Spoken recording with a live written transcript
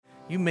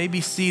You may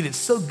be seated. It's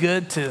so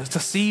good to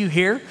see you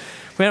here.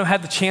 We haven't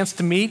had the chance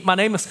to meet. My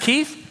name is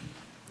Keith,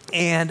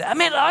 and I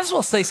just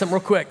want to say something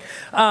real quick.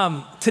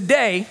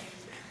 Today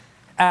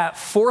at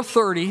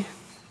 4:30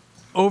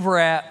 over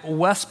at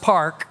West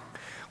Park,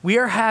 we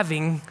are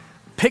having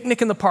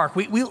picnic in the park.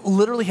 We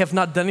literally have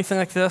not done anything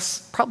like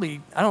this. Probably,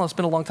 I don't know, it's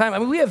been a long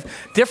time. We have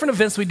different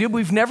events we do, but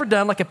we've never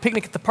done like a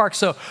picnic at the park.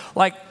 So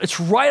it's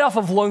right off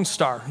of Lone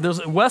Star.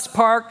 There's West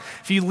Park.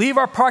 If you leave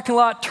our parking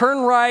lot, turn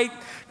right,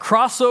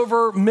 cross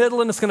over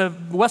Midland,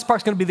 West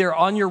Park's gonna be there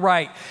on your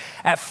right.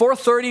 At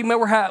 4:30,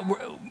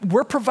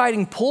 we're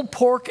providing pulled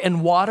pork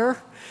and water.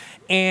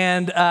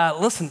 And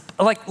listen,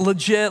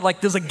 legit,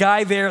 there's a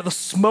guy there, the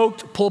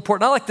smoked pulled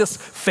pork, not like this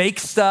fake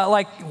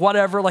stuff,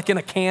 whatever, in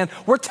a can.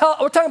 We're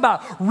talking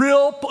about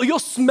real, you'll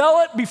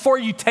smell it before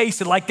you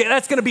taste it.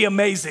 That's gonna be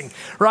amazing,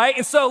 right?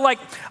 And so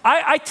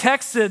I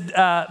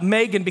texted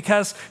Megan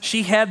because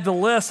she had the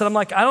list, and I'm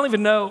like, I don't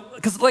even know,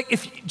 because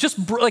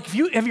if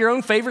you have your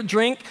own favorite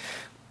drink,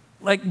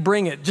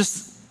 bring it.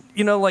 Just,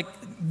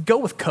 go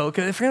with Coke.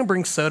 If you're gonna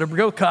bring soda,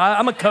 go with Coke.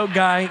 I'm a Coke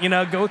guy,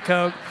 go with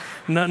Coke.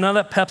 None of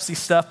that Pepsi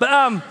stuff.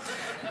 But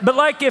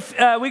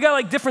if we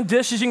got different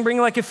dishes you can bring,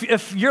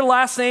 if your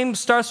last name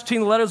starts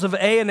between the letters of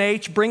A and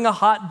H, bring a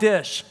hot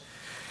dish.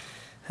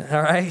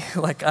 All right?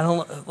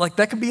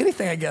 That could be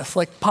anything, I guess,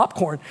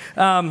 popcorn.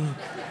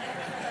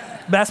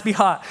 That's be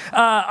hot.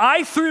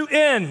 I through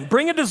N,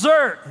 bring a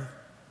dessert.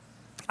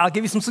 I'll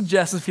give you some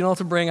suggestions if you know what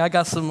to bring. I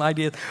got some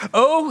ideas.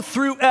 O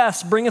through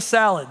S, bring a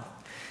salad.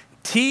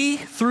 T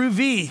through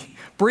V,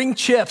 bring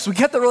chips. We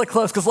kept that really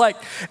close because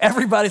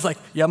everybody's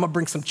yeah, I'm gonna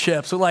bring some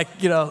chips. So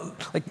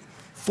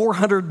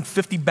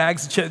 450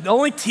 bags of chips.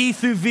 Only T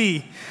through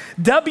V.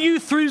 W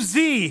through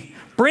Z,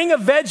 bring a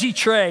veggie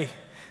tray.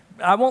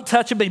 I won't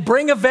touch it, but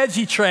bring a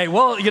veggie tray.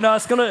 Well,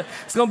 it's gonna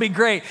be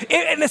great.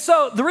 And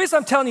so the reason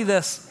I'm telling you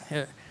this,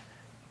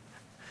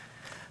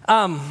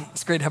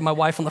 it's great to have my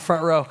wife on the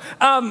front row.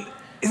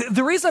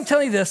 The reason I'm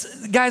telling you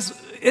this, guys,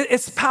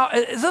 this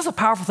is a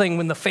powerful thing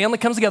when the family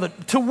comes together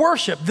to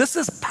worship. This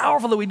is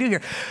powerful that we do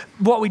here,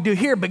 what we do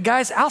here. But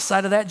guys,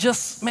 outside of that,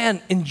 just,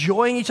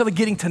 enjoying each other,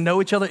 getting to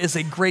know each other is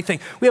a great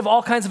thing. We have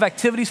all kinds of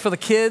activities for the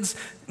kids.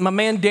 My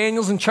man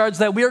Daniel's in charge of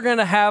that. We are going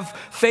to have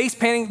face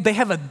painting. They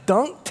have a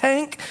dunk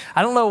tank.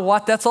 I don't know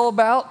what that's all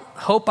about.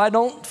 Hope I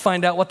don't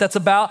find out what that's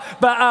about.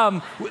 But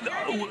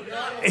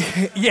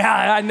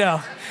yeah, I know.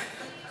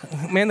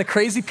 Man, the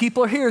crazy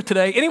people are here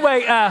today.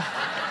 Anyway,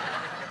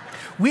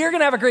 we are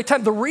going to have a great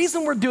time. The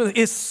reason we're doing it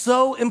is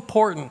so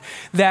important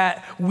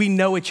that we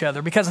know each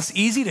other because it's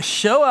easy to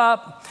show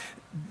up,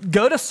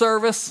 go to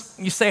service,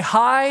 you say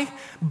hi,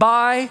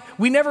 bye.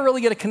 We never really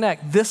get to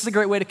connect. This is a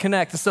great way to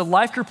connect. And so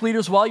life group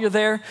leaders, while you're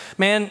there,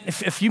 man,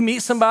 if you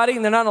meet somebody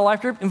and they're not in a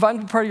life group, invite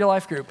them to be part of your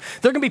life group.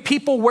 There are going to be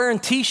people wearing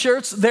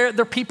t-shirts. They're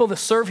people that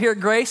serve here at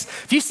Grace.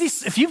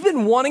 If you've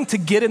been wanting to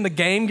get in the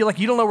game,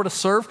 you don't know where to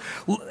serve,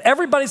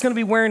 everybody's going to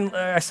be wearing,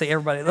 I say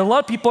everybody, a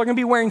lot of people are going to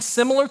be wearing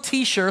similar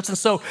t-shirts. And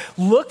so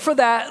look for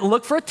that.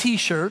 Look for a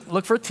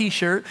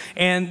t-shirt.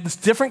 And it's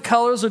different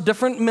colors or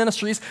different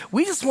ministries.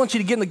 We just want you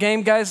to get in the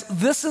game, guys.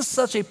 This is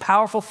such a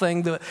powerful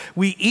thing that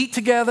we eat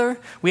together,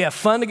 we have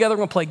fun together,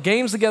 we're gonna play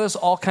games together, there's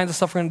all kinds of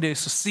stuff we're gonna do.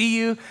 So see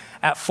you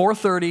at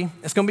 4:30,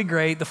 it's gonna be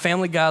great. The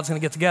family of God's gonna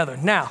get together.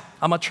 Now,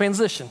 I'm gonna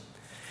transition.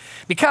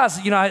 Because,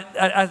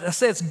 I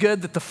say it's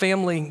good that the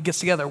family gets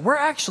together. We're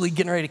actually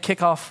getting ready to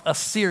kick off a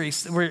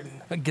series, we're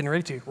getting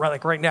ready to,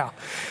 right now,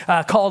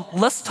 called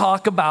Let's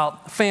Talk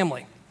About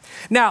Family.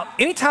 Now,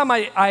 anytime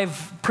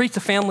I've preached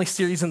a family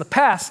series in the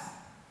past,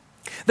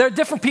 there are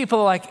different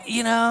people I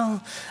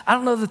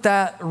don't know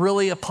that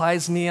really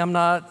applies to me. I'm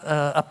not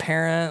a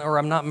parent or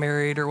I'm not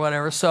married or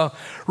whatever. So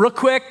real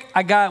quick,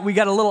 we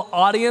got a little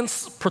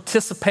audience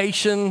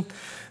participation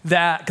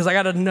because I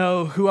got to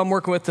know who I'm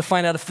working with to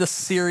find out if this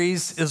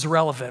series is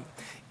relevant.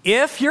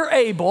 If you're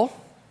able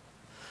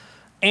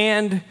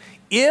and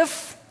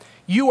if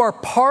you are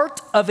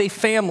part of a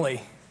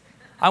family,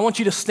 I want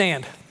you to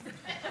stand.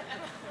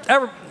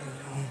 If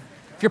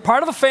you're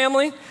part of a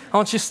family, I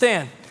want you to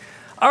stand.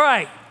 All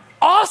right.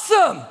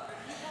 Awesome.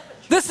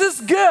 This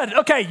is good.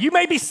 Okay, you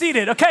may be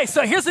seated. Okay,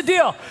 so here's the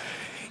deal.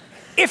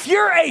 If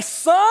you're a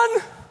son,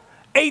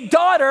 a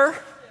daughter,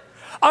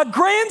 a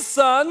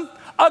grandson,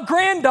 a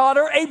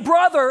granddaughter, a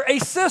brother, a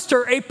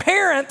sister, a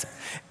parent,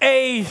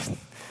 a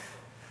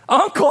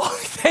uncle,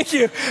 thank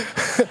you.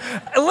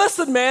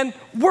 Listen, man,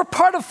 we're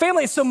part of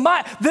family. So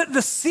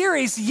the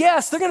series,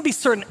 yes, there are going to be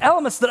certain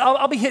elements that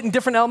I'll be hitting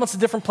different elements in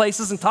different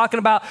places and talking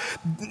about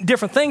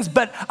different things.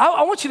 But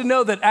I want you to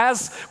know that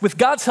with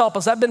God's help,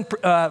 as I've been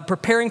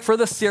preparing for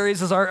this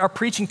series, as our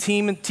preaching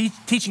team and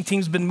teaching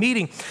team's been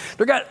meeting,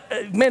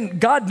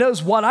 God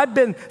knows what I've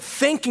been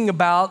thinking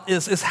about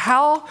is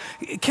how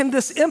can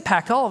this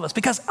impact all of us?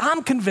 Because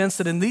I'm convinced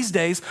that in these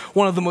days,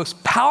 one of the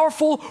most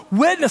powerful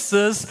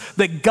witnesses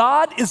that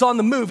God is on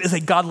the move is a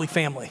godly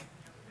family.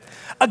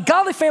 A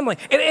godly family.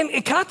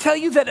 And can I tell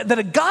you that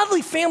a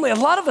godly family, a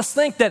lot of us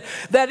think that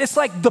it's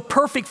like the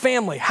perfect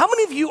family. How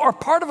many of you are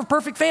part of a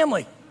perfect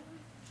family?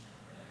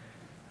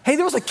 Hey,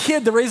 there was a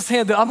kid that raised his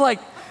hand. I'm like,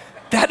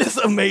 That is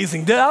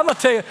amazing. I'm gonna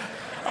tell you,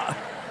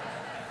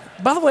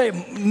 by the way,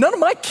 none of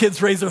my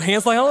kids raise their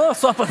hands. Like, I don't know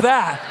what's up with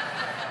that.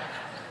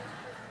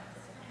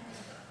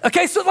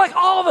 Okay, so like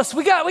all of us,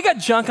 we got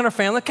junk in our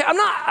family. Okay,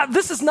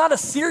 this is not a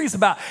series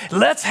about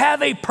let's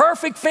have a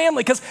perfect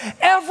family, because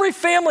every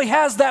family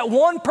has that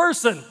one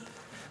person.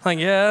 Like,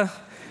 yeah,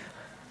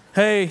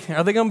 hey,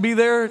 are they gonna be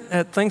there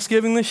at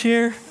Thanksgiving this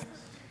year?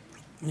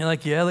 And you're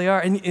like, yeah, they are.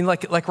 And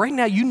like right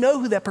now, you know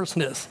who that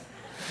person is.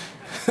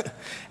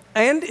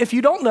 And if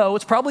you don't know,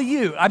 it's probably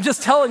you. I'm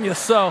just telling you,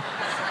 so.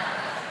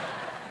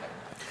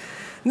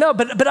 No,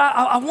 but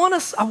I want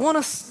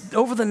us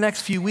over the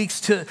next few weeks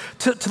to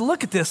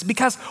look at this,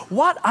 because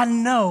what I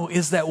know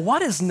is that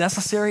what is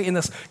necessary in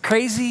this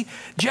crazy,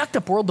 jacked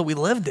up world that we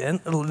live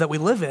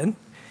in,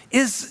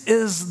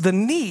 is the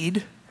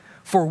need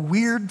for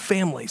weird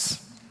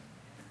families.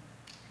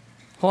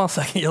 Hold on a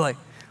second. You're like,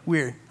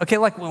 weird. Okay,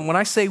 like when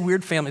I say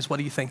weird families, what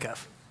do you think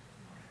of?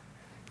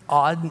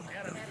 Odd.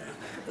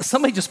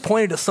 Somebody just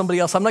pointed at somebody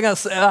else. I'm not gonna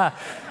say.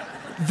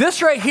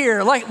 This right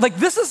here, like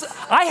this is,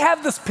 I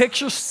have this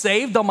picture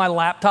saved on my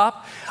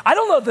laptop. I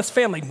don't know this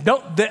family.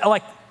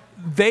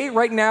 They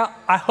right now,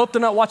 I hope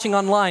they're not watching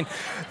online.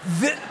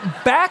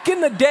 Back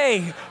in the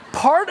day,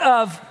 part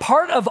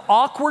of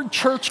awkward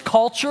church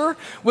culture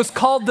was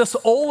called this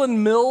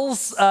Olin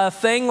Mills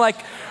thing, like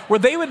where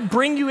they would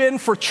bring you in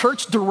for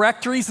church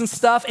directories and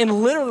stuff,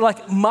 and literally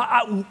like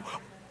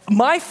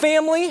my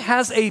family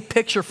has a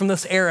picture from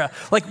this era.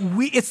 Like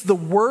it's the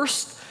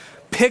worst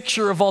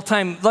picture of all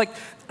time. Like,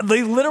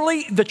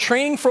 the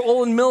training for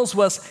Olin Mills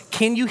was,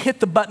 can you hit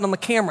the button on the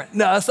camera?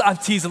 No, I'm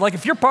teasing. Like,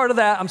 if you're part of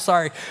that, I'm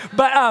sorry.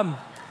 But,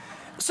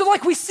 so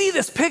like we see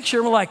this picture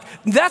and we're like,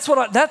 that's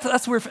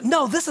weird.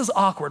 No, this is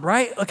awkward,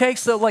 right? Okay,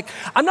 so like,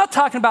 I'm not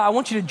talking about, I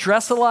want you to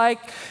dress alike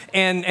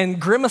and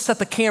grimace at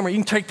the camera. You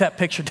can take that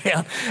picture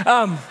down.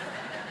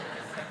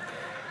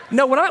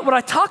 No, when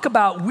I talk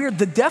about weird,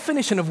 the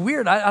definition of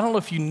weird, I don't know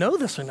if you know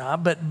this or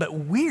not, but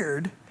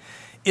weird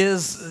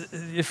is,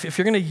 if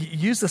you're going to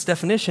use this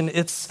definition,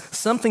 it's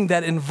something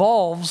that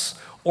involves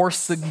or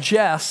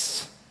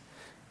suggests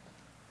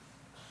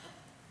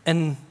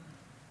an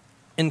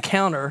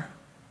encounter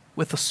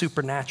with the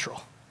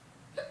supernatural.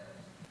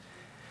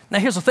 Now,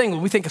 here's the thing.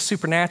 When we think of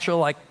supernatural,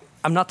 like,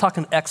 I'm not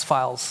talking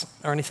X-Files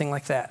or anything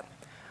like that.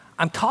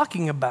 I'm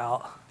talking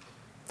about,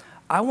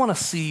 I want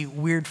to see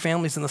weird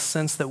families in the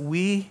sense that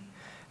we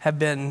have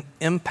been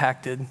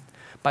impacted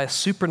by a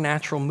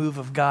supernatural move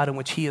of God in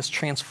which he has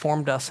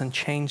transformed us and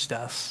changed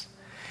us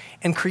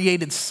and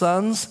created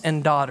sons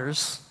and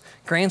daughters,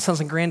 grandsons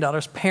and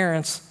granddaughters,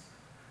 parents,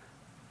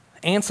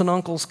 aunts and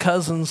uncles,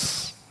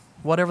 cousins,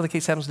 whatever the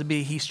case happens to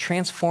be. He's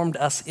transformed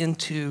us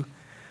into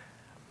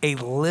a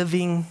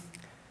living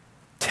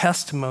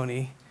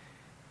testimony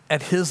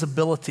at his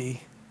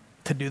ability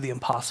to do the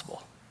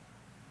impossible.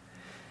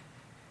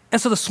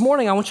 And so this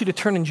morning, I want you to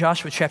turn in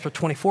Joshua chapter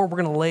 24.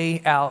 We're going to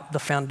lay out the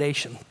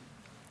foundation.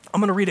 I'm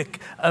going to read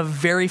a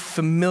very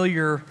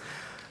familiar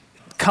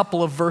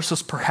couple of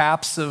verses,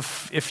 perhaps,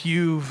 if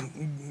you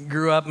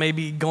grew up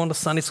maybe going to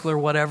Sunday school or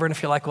whatever, and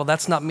if you're like, well,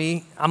 that's not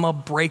me, I'm going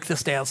to break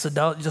this down, so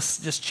don't,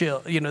 just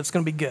chill. It's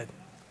going to be good.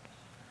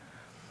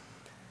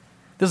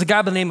 There's a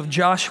guy by the name of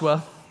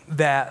Joshua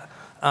that,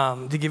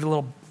 to give you a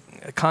little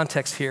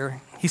context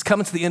here, he's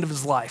coming to the end of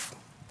his life.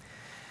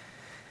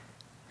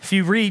 If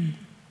you read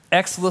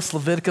Exodus,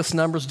 Leviticus,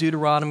 Numbers,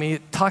 Deuteronomy,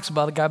 it talks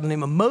about a guy by the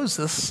name of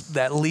Moses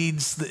that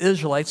leads the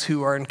Israelites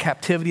who are in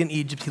captivity in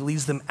Egypt. He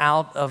leads them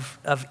out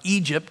of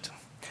Egypt.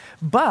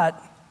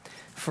 But,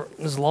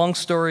 it's a long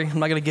story, I'm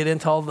not going to get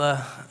into all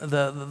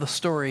the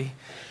story.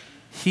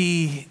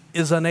 He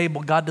is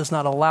unable, God does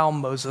not allow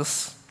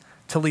Moses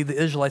to lead the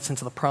Israelites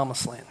into the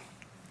promised land.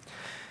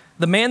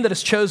 The man that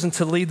is chosen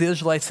to lead the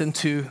Israelites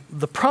into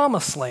the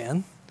promised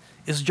land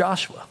is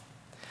Joshua.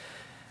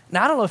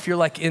 Now, I don't know if you're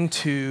like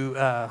into...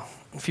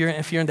 If you're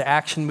into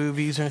action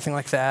movies or anything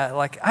like that,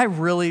 like I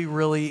really,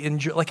 really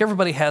enjoy, like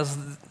everybody has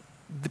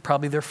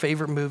probably their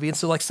favorite movie. And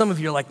so like some of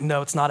you are like,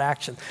 no, it's not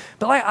action.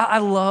 But like I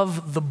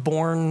love the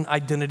Bourne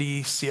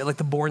Identity series, like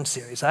the Bourne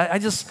series. I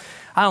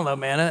don't know,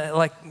 man.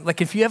 Like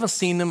if you haven't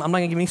seen them, I'm not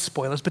gonna give any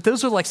spoilers, but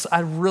those are like,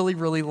 I really,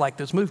 really like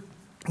those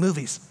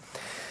movies.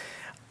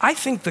 I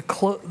think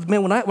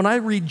when I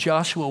read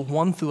Joshua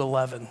 1 through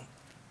 11,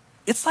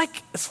 it's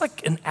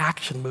like an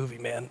action movie,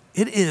 man.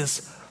 It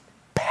is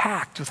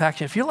packed with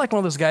action. If you're like one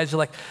of those guys, you're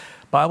like,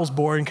 Bible's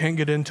boring, can't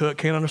get into it,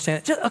 can't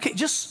understand it.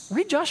 Just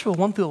read Joshua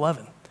 1 through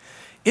 11.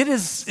 It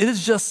is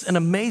just an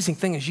amazing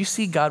thing as you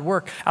see God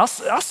work.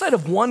 Outside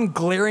of one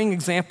glaring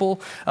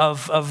example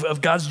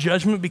of God's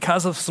judgment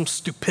because of some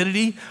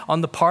stupidity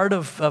on the part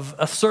of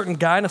a certain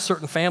guy in a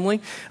certain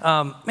family,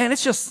 man,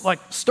 it's just like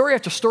story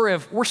after story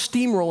of we're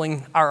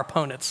steamrolling our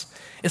opponents.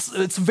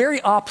 It's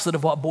very opposite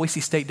of what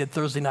Boise State did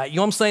Thursday night. You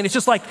know what I'm saying? It's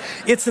just like,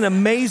 it's an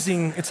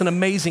amazing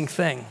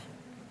thing.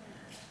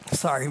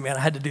 Sorry, man, I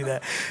had to do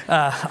that.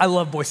 I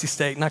love Boise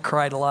State, and I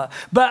cried a lot.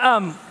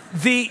 But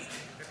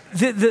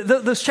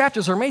those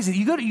chapters are amazing.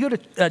 You go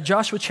to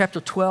Joshua chapter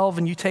 12,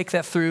 and you take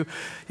that through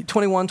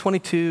 21,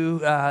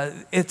 22.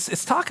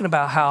 It's talking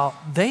about how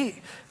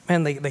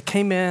man, they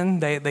came in,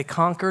 they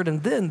conquered,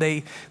 and then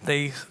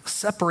they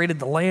separated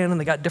the land, and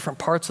they got different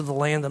parts of the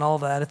land and all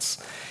that.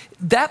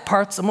 That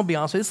part's, I'm gonna be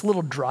honest with you, it's a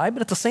little dry,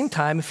 but at the same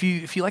time, if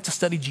you like to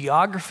study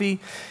geography,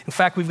 in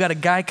fact, we've got a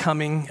guy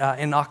coming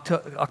in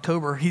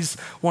October. He's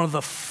one of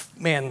the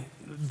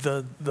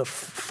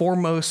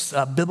foremost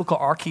biblical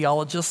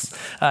archaeologists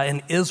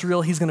in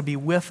Israel. He's going to be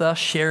with us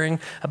sharing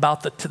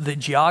about the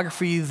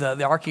geography,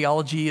 the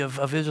archaeology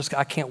of Israel.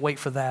 I can't wait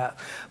for that.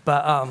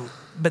 But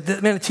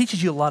man, it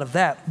teaches you a lot of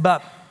that.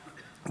 But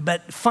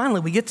finally,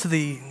 we get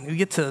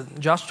to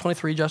Joshua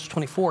 23, Joshua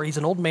 24. He's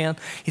an old man.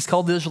 He's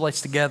called the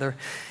Israelites together.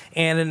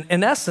 And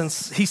in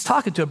essence, he's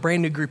talking to a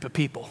brand new group of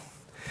people.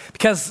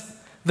 Because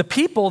the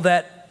people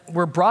that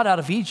were brought out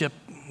of Egypt,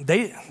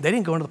 they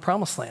didn't go into the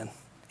promised land.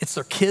 It's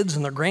their kids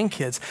and their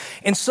grandkids.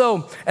 And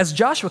so as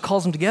Joshua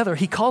calls them together,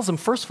 he calls them,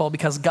 first of all,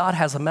 because God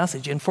has a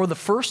message. And for the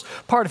first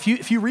part,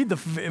 if you read the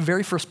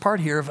very first part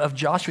here of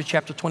Joshua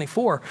chapter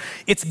 24,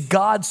 it's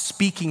God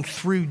speaking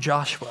through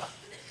Joshua.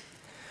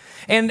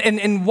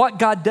 And what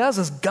God does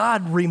is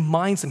God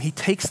reminds them. He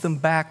takes them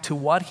back to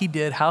what he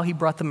did, how he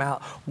brought them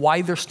out,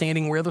 why they're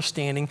standing where they're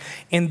standing.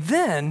 And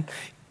then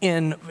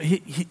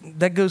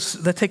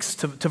that takes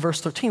to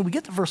verse 13. We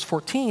get to verse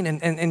 14,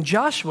 and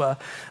Joshua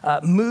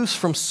moves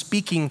from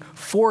speaking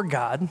for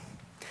God,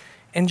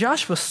 and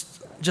Joshua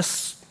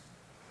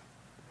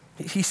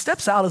he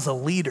steps out as a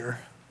leader,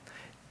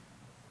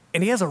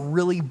 and he has a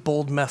really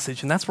bold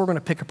message, and that's where we're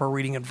going to pick up our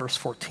reading in verse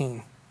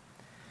 14.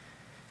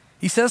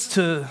 He says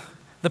to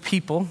the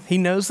people, he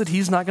knows that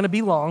he's not going to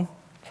be long,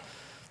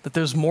 that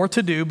there's more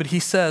to do, but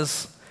he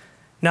says,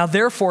 "Now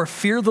therefore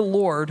fear the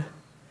Lord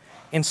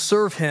and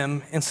serve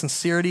him in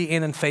sincerity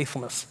and in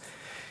faithfulness."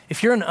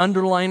 If you're an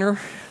underliner,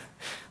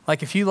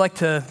 like if you like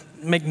to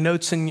make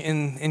notes in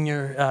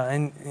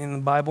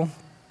the Bible,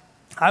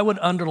 I would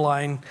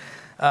underline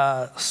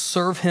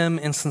serve him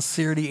in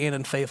sincerity and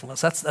in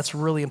faithfulness. That's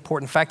really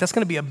important. In fact, that's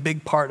going to be a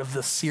big part of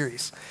this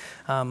series.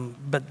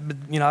 But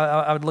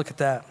I would look at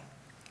that.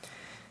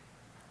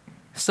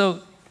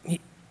 So,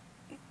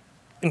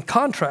 in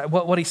contrast,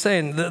 what he's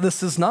saying,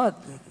 this is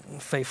not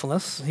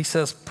faithfulness. He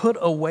says, "Put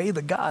away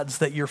the gods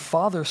that your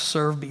fathers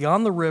served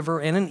beyond the river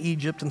and in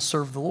Egypt and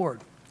serve the Lord.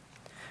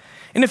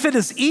 And if it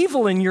is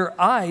evil in your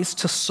eyes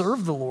to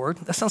serve the Lord,"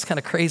 that sounds kind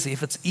of crazy.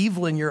 If it's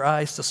evil in your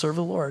eyes to serve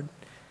the Lord,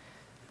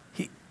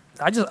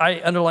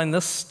 I underline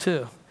this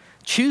too.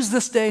 "Choose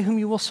this day whom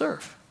you will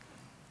serve."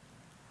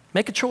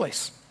 Make a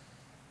choice.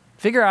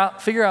 Figure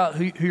out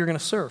who you're going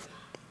to serve.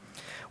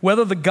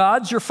 "Whether the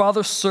gods your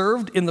fathers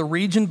served in the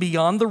region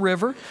beyond the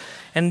river,"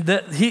 and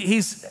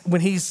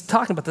when he's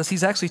talking about this,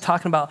 he's actually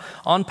talking about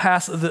on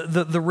past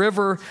the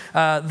river,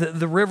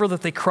 the river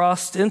that they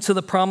crossed into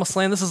the promised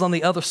land. This is on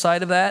the other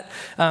side of that.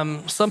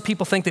 Some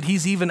people think that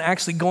he's even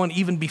actually going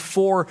even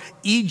before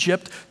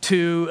Egypt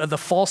to the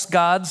false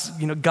gods.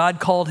 God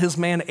called his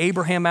man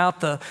Abraham out,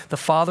 the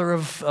father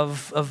of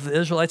the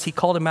Israelites. He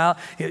called him out.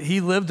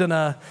 He lived in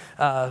a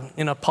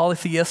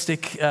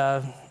polytheistic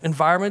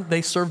environment.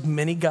 They served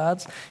many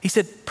gods. He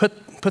said,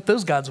 put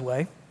those gods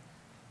away.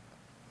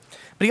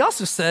 But he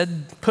also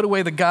said, put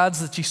away the gods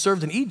that you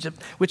served in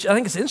Egypt, which I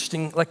think is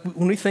interesting. Like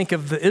when we think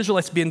of the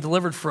Israelites being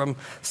delivered from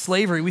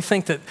slavery, we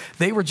think that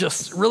they were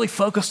just really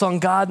focused on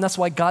God, and that's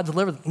why God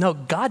delivered them. No,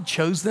 God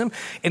chose them.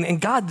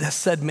 And God has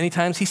said many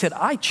times, he said,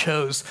 I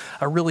chose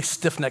a really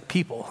stiff-necked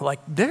people. Like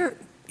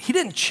he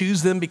didn't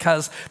choose them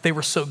because they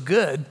were so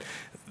good.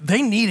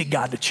 They needed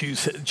God to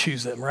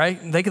choose them, right?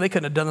 They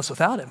couldn't have done this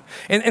without him.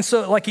 And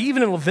so like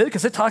even in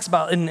Leviticus, it talks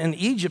about in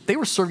Egypt, they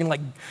were serving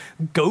like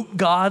goat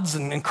gods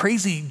and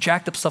crazy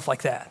jacked up stuff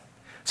like that.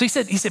 So he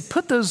said,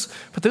 put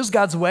those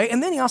gods away.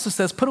 And then he also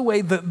says, put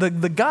away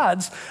the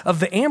gods of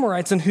the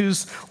Amorites in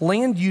whose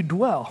land you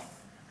dwell.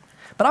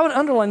 But I would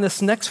underline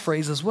this next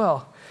phrase as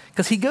well,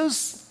 because he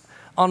goes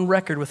on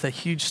record with a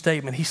huge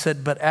statement. He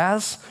said, "But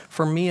as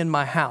for me and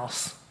my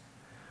house,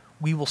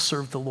 we will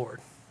serve the Lord."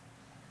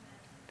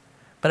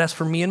 But as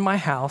for me and my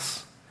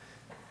house,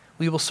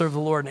 we will serve the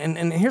Lord.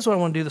 And here's what I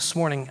want to do this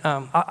morning.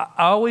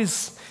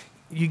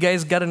 You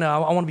guys got to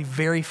know, I want to be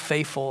very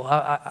faithful.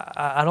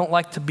 I don't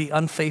like to be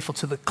unfaithful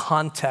to the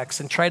context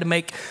and try to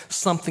make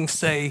something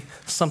say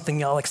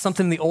something else, like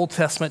something in the Old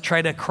Testament,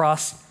 try to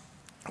cross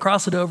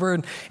it over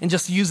and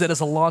just use it as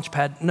a launch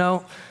pad.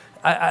 No,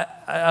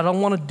 I don't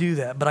want to do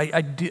that. But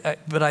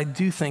I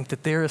do think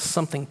that there is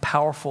something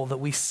powerful that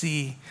we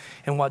see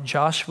in what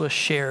Joshua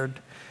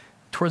shared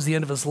towards the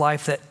end of his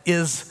life that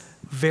is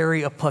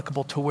very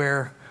applicable to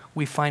where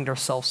we find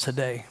ourselves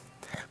today.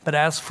 "But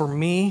as for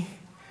me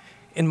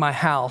in my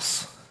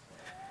house,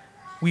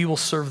 we will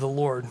serve the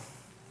Lord."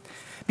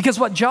 Because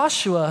what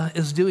Joshua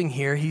is doing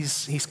here,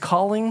 he's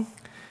calling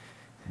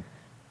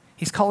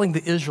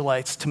the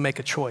Israelites to make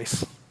a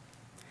choice.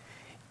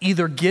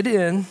 Either get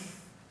in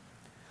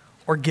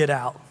or get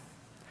out.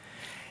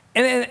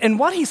 And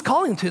what he's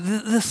calling to,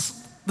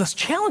 this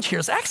challenge here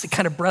is actually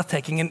kind of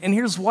breathtaking, and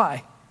here's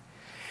why.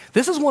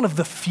 This is one of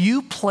the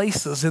few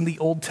places in the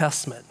Old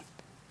Testament.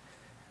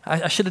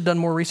 I should have done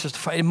more research to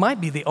find. It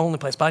might be the only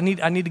place, but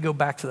I need to go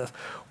back to this,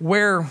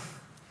 where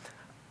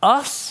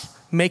Us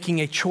making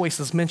a choice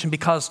is mentioned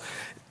because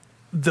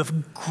the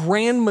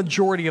grand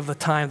majority of the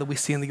time that we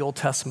see in the Old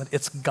Testament,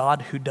 it's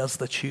God who does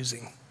the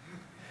choosing.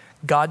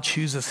 God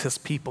chooses his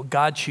people.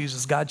 God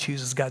chooses, God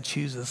chooses, God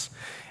chooses.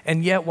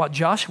 And yet what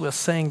Joshua is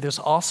saying, there's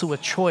also a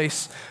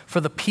choice for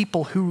the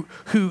people who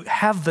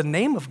have the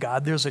name of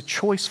God. There's a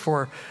choice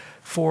for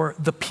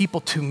the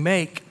people to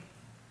make.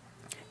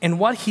 And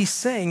what he's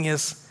saying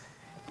is,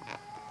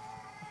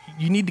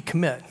 you need to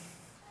commit.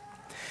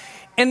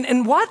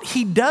 And what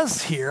he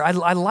does here,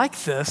 I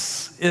like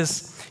this,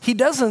 is he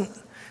doesn't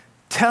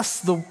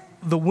test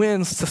the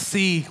winds to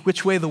see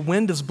which way the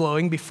wind is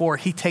blowing before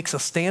he takes a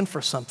stand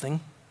for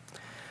something.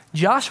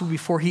 Joshua,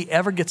 before he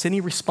ever gets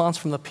any response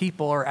from the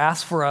people or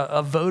asks for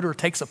a vote or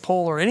takes a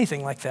poll or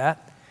anything like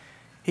that,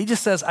 he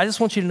just says, I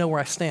just want you to know where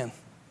I stand.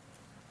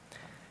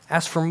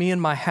 As for me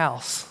and my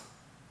house,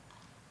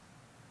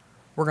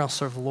 we're going to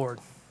serve the Lord.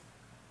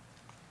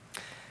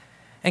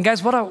 And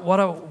guys, what I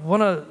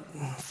want to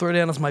throw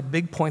down as my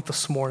big point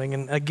this morning,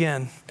 and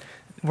again,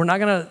 we're not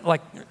going to,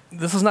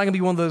 this is not going to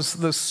be one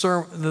of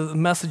the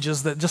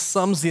messages that just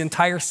sums the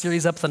entire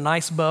series up with a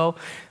nice bow.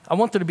 I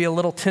want there to be a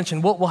little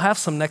tension. We'll have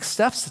some next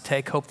steps to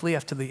take, hopefully,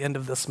 after the end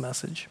of this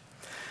message.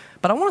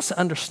 But I want us to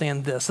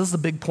understand this. This is the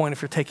big point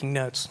if you're taking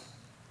notes.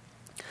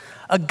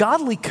 A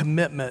godly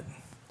commitment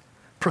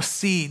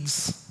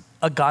precedes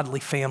a godly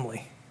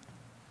family.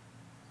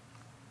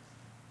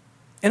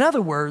 In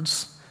other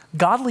words,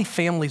 godly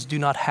families do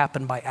not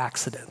happen by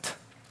accident.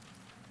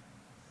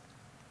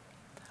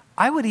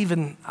 I would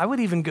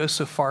even go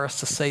so far as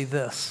to say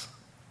this.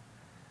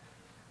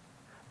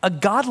 A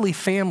godly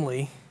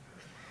family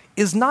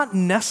is not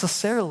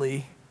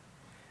necessarily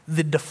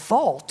the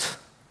default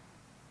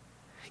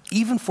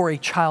even for a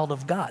child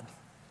of God.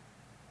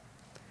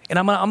 And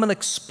I'm going to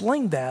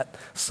explain that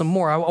some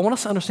more. I want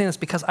us to understand this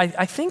because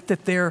I think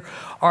that there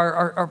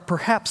are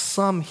perhaps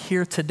some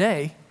here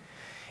today,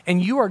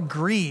 and you are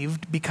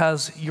grieved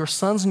because your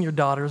sons and your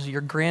daughters,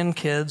 your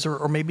grandkids,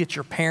 or maybe it's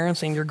your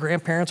parents and your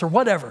grandparents or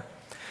whatever.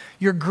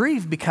 You're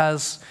grieved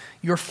because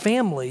your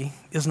family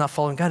is not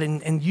following God,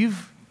 and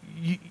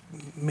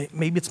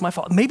maybe it's my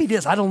fault. Maybe it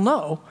is, I don't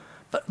know.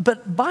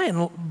 But by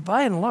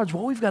and large,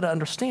 what we've got to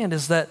understand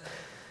is that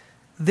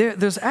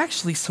there's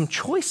actually some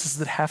choices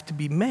that have to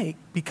be made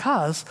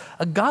because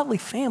a godly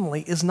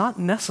family is not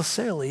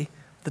necessarily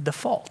the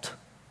default.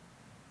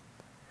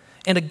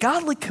 And a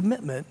godly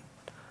commitment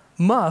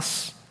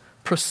must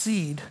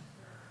precede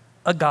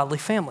a godly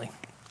family.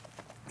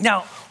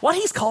 Now, what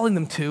he's calling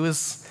them to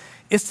is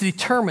to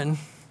determine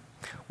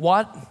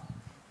what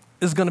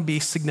is going to be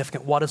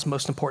significant, what is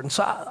most important.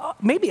 So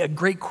maybe a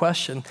great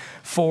question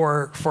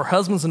for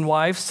husbands and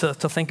wives to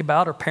think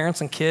about, or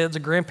parents and kids, or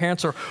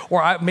grandparents, or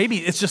maybe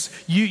it's just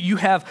you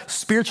have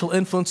spiritual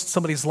influence in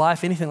somebody's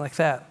life, anything like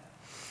that,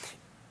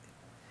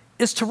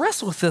 is to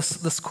wrestle with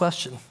this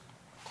question.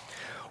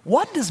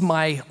 What does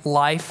my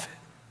life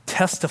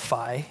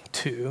testify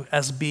to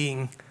as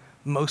being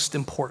most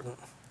important?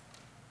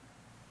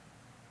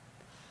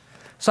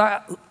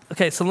 So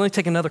let me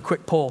take another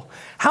quick poll.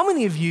 How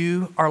many of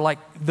you are like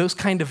those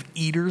kind of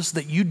eaters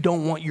that you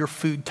don't want your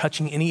food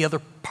touching any other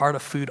part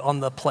of food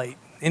on the plate?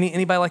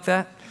 Anybody like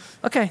that?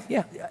 Okay,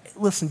 yeah.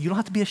 Listen, you don't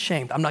have to be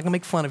ashamed. I'm not gonna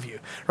make fun of you,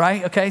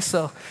 right? Okay,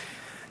 so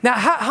now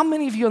how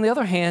many of you on the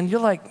other hand, you're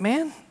like,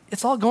 man,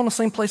 it's all going to the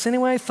same place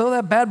anyway. Throw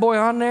that bad boy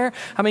on there.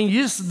 I mean,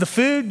 the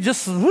food,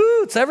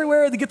 it's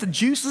everywhere to get the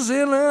juices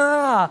in.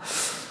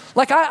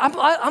 Like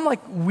I'm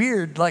like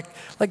weird, like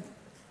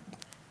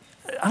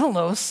I don't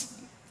know.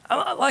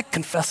 I like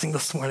confessing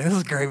this morning. This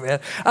is great, man.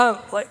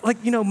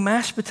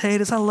 Mashed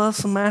potatoes. I love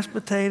some mashed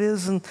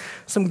potatoes and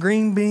some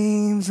green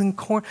beans and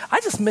corn. I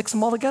just mix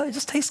them all together. It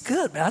just tastes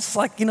good, man. It's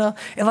like, and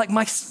like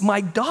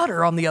my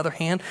daughter, on the other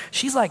hand,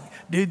 she's like,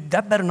 dude,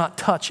 that better not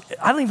touch.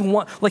 I don't even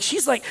want,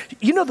 she's like,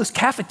 those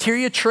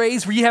cafeteria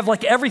trays where you have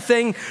like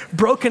everything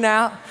broken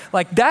out?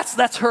 Like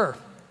that's her.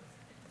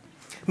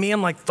 Me,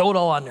 I'm like, throw it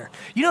all on there.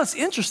 It's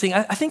interesting.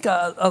 I think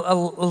a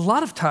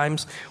lot of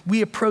times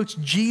we approach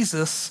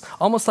Jesus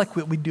almost like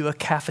we do a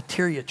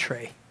cafeteria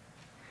tray,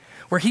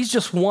 where he's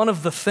just one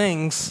of the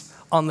things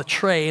on the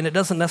tray, and it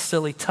doesn't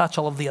necessarily touch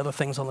all of the other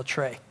things on the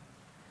tray.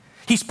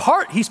 He's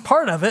part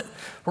of it.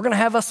 We're going to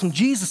have us some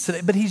Jesus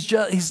today, but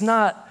he's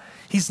not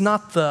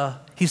at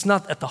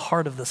the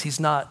heart of this. He's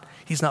not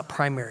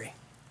primary.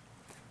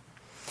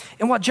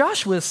 And what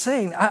Joshua is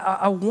saying,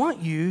 I want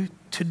you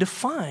to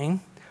define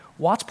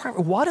what's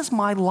primary. What is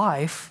my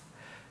life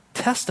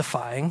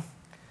testifying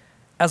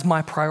as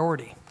my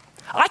priority?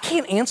 I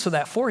can't answer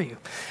that for you.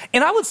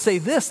 And I would say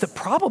this, that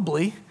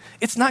probably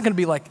it's not going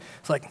to be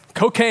it's like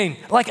cocaine.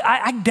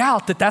 I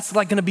doubt that that's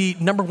going to be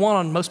number one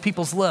on most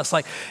people's list.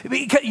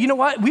 You know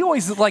what? We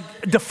always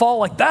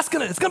default it's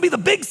going to be the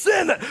big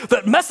sin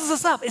that messes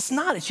us up. It's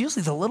not. It's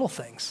usually the little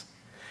things.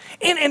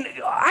 And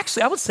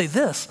actually, I would say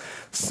this.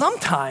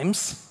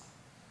 Sometimes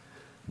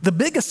the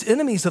biggest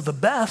enemies of the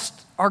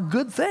best are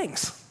good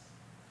things.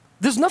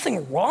 There's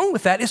nothing wrong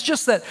with that. It's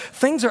just that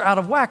things are out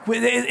of whack.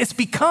 It's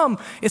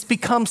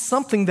become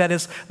something that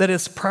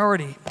is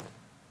priority.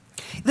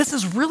 This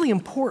is really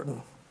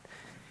important.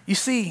 You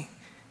see,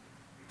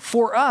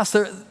 for us,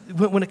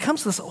 when it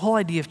comes to this whole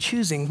idea of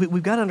choosing,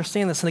 we've got to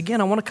understand this. And again,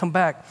 I want to come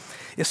back.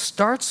 It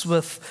starts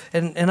with,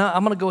 and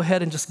I'm going to go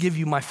ahead and just give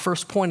you my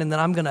first point, and then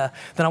I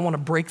want to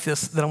break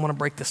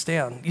this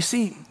down. You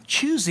see,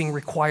 choosing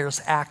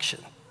requires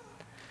action.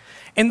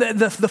 And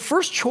the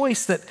first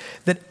choice that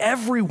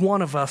every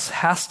one of us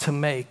has to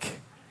make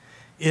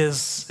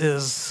is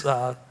this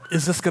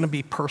going to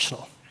be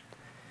personal?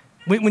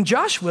 When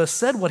Joshua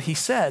said what he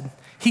said,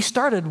 he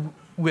started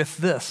with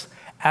this: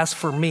 as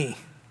for me,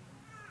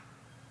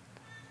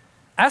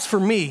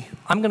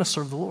 I'm going to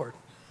serve the Lord.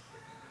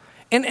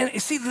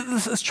 And see,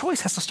 this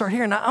choice has to start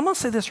here. And I'm going to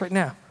say this right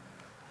now.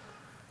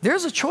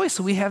 There's a choice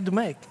that we have to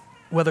make,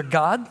 whether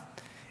God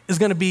is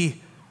going to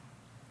be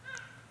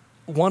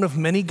one of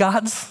many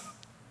gods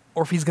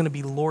or if he's going to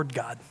be Lord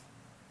God.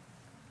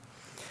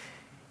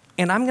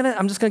 And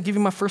I'm just going to give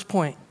you my first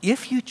point.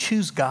 If you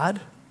choose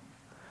God,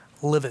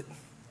 live it.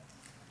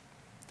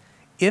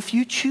 If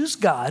you choose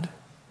God,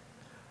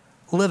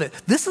 live it.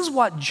 This is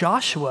what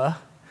Joshua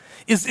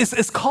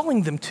is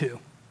calling them to.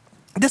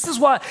 This is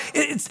what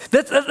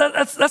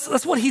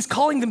that's what he's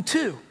calling them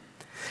to.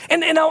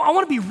 And I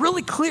want to be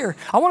really clear.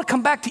 I want to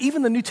come back to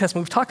even the New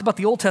Testament. We've talked about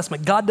the Old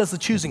Testament. God does the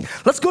choosing.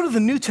 Let's go to the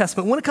New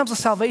Testament. When it comes to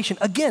salvation,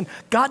 again,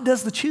 God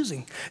does the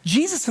choosing.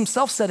 Jesus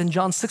himself said in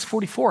John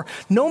 6:44,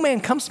 "No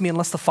man comes to me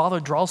unless the Father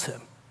draws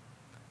him."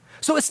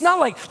 So it's not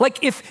like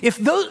if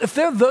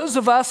there are those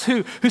of us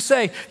who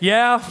say,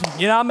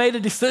 I made a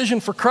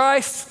decision for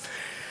Christ.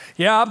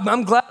 Yeah,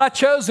 I'm glad I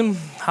chose him.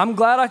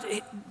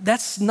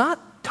 That's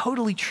not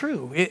totally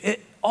true.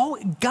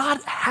 God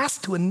has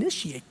to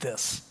initiate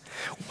this.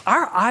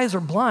 Our eyes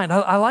are blind.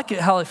 I like it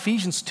how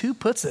Ephesians 2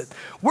 puts it.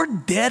 We're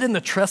dead in the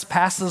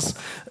trespasses,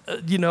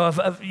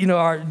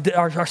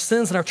 our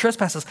sins and our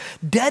trespasses.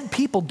 Dead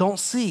people don't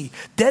see.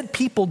 Dead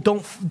people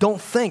don't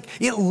think.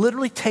 It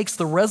literally takes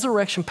the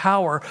resurrection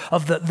power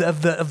of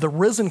the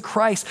risen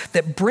Christ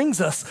that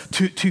brings us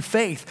to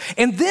faith.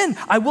 And then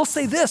I will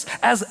say this: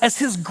 as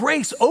His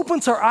grace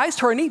opens our eyes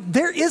to our need,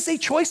 there is a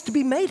choice to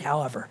be made.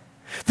 However,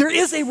 there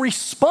is a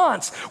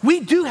response.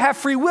 We do have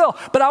free will,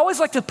 but I always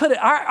like to put it,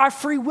 our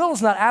free will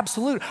is not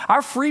absolute.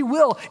 Our free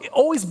will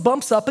always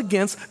bumps up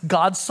against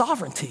God's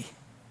sovereignty.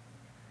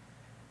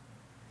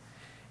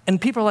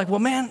 And people are like, well,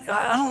 man,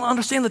 I don't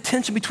understand the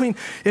tension between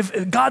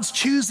if God's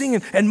choosing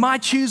and my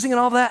choosing and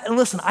all that. And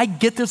listen, I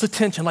get there's a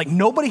tension. Like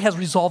nobody has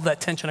resolved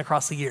that tension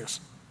across the years.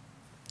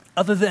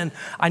 Other than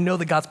I know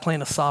that God's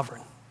plan is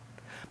sovereign.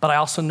 But I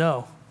also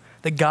know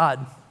that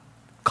God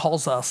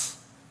calls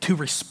us to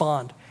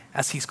respond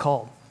as he's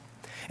called.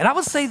 And I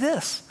would say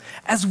this: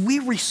 as we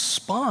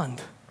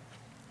respond,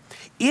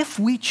 if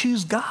we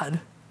choose God,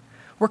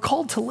 we're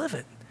called to live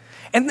it.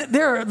 And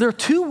there are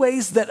two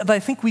ways that I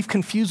think we've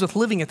confused with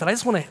living it that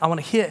I want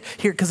to hit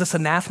here because it's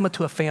anathema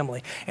to a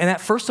family. And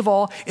that, first of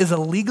all, is a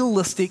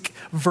legalistic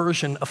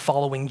version of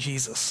following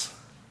Jesus,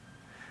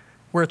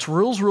 where it's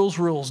rules, rules,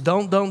 rules,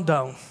 don't.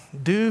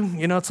 Do,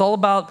 it's all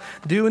about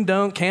do and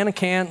don't, can and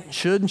can't,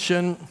 should and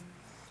shouldn't,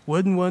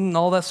 would and wouldn't,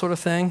 all that sort of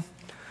thing.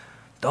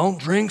 Don't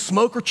drink,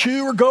 smoke, or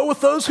chew, or go with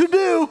those who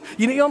do.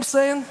 You know what I'm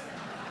saying?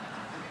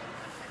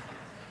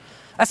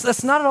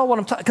 That's not at all what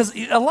I'm talking, because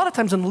a lot of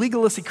times in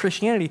legalistic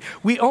Christianity,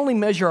 we only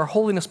measure our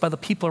holiness by the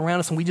people around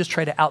us, and we just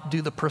try to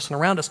outdo the person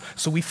around us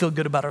so we feel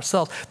good about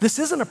ourselves. This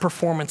isn't a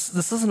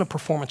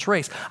performance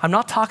race. I'm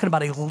not talking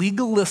about a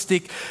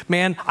legalistic,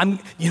 man,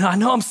 I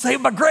know I'm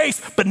saved by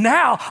grace, but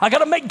now I got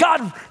to make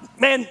God,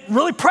 man,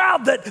 really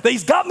proud that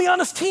he's got me on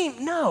his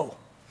team. No,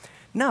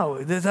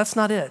 that's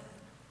not it.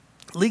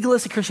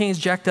 Legalistic Christianity is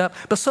jacked up,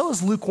 but so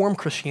is lukewarm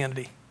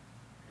Christianity.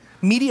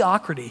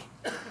 Mediocrity.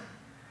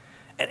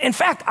 In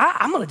fact,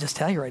 I'm going to just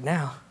tell you right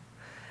now,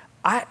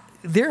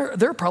 there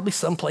are probably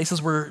some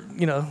places where,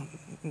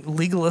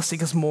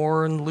 legalistic is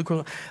more and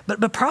lukewarm,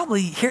 but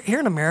probably here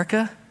in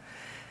America,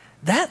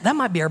 that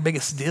might be our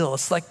biggest deal.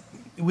 It's like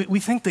we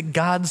think that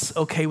God's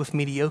okay with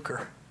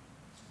mediocre,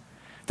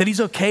 that he's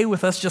okay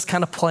with us just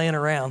kind of playing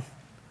around.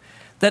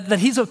 That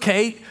he's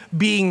okay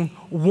being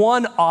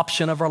one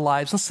option of our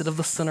lives instead of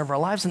the center of our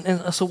lives.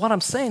 And so what I'm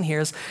saying here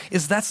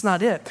is that's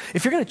not it.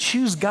 If you're going to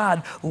choose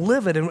God,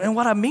 live it. And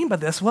what I mean by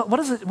this, what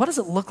does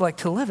it look like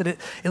to live it? It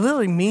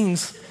literally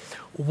means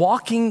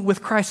walking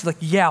with Christ. Like,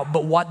 yeah,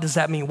 but what does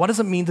that mean? What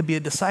does it mean to be a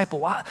disciple?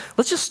 Well,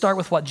 let's just start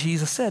with what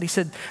Jesus said. He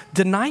said,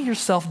 deny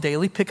yourself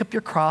daily, pick up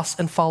your cross,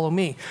 and follow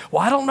me.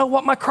 Well, I don't know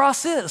what my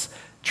cross is.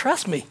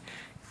 Trust me,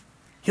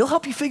 he'll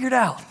help you figure it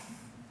out.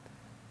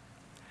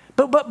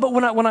 But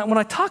when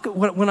I'm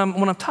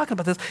talking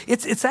about this,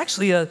 it's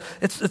actually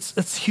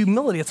it's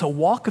humility. It's a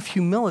walk of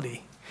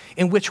humility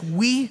in which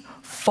we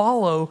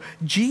follow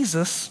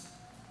Jesus,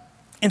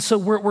 and so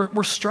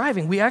we're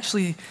striving. We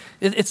actually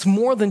it's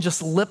more than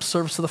just lip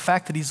service to the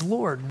fact that he's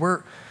Lord.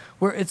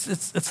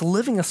 It's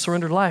living a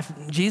surrendered life.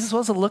 Jesus,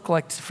 what does it look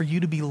like for you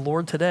to be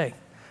Lord today?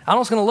 I don't know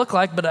what it's going to look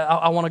like, but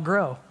I want to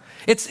grow.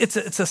 It's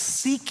a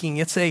seeking.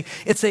 It's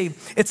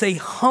a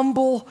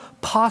humble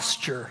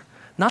posture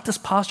Not this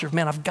posture of,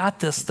 man, I've got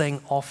this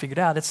thing all figured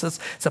out. It's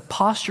a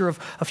posture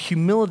of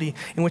humility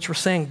in which we're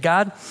saying,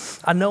 God,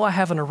 I know I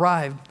haven't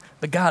arrived,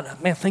 but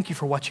God, man, thank you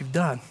for what you've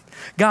done.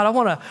 God, I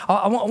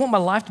want my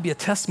life to be a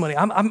testimony.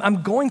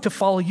 I'm going to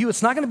follow you.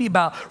 It's not going to be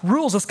about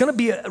rules. It's going to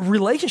be a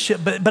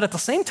relationship. But at the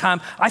same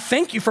time, I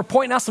thank you for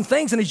pointing out some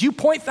things. And as you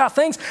point out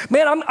things,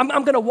 man,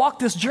 I'm going to walk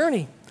this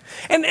journey.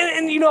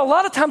 And you know, a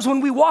lot of times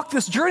when we walk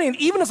this journey, and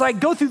even as I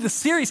go through this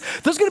series,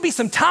 there's going to be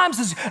some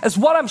times as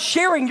what I'm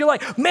sharing, you're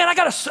like, man,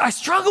 I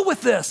struggle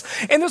with this.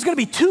 And there's going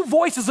to be two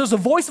voices. There's a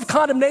voice of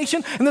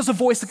condemnation and there's a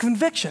voice of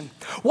conviction.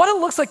 What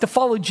it looks like to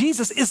follow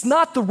Jesus is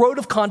not the road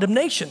of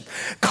condemnation.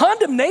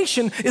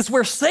 Condemnation is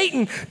where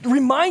Satan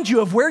reminds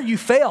you of where you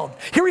failed.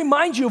 He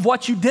reminds you of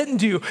what you didn't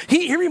do.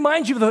 He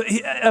reminds you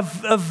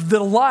of the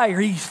lie,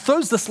 or he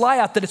throws this lie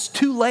out that it's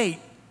too late.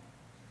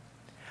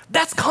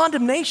 That's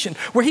condemnation,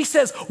 where he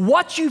says,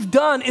 what you've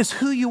done is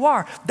who you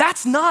are.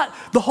 That's not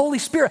the Holy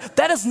Spirit.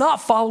 That is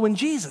not following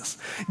Jesus.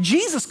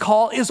 Jesus'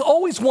 call is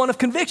always one of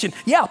conviction.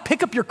 Yeah,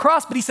 pick up your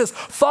cross, but he says,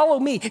 follow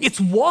me. It's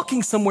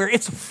walking somewhere.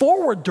 It's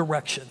forward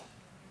direction.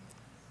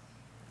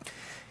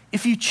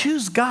 If you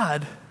choose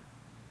God,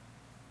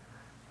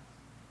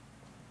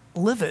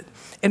 live it.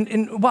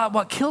 And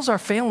what kills our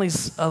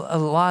families a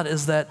lot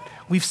is that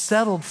we've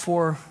settled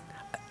for,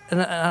 and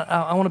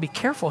I want to be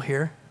careful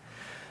here,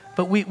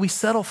 but we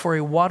settle for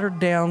a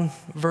watered-down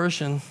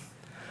version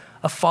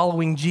of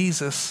following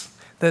Jesus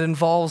that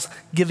involves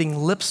giving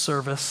lip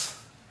service,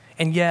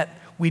 and yet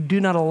we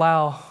do not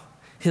allow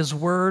his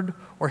word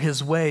or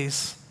his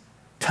ways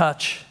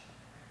touch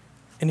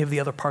any of the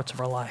other parts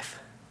of our life.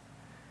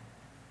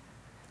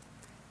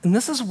 And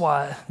this is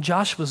what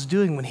Josh was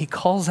doing when he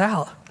calls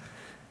out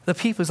the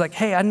people. He's like,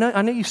 hey, I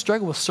know you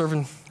struggle with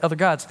serving other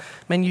gods.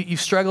 Man,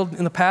 you've struggled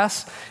in the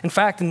past. In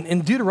fact,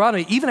 in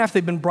Deuteronomy, even after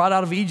they've been brought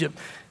out of Egypt,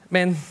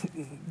 man,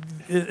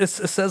 it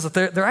says that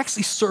they're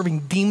actually serving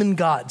demon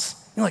gods.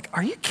 You're like,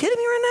 are you kidding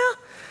me right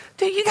now?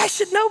 Dude, you guys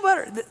should know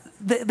better.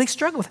 They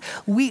struggle with it.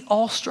 We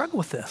all struggle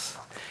with this.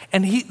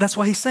 And that's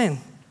why he's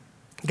saying,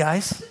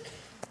 guys,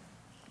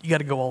 you got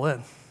to go all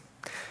in.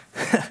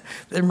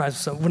 It reminds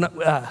me of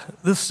something.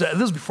 This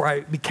was before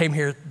I became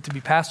here to be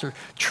pastor.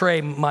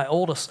 Trey, my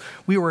oldest,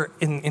 we were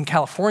in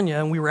California,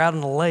 and we were out on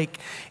the lake.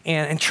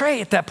 And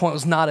Trey, at that point,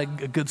 was not a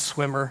good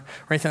swimmer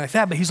or anything like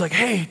that. But he's like,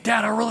 hey,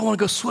 Dad, I really want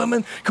to go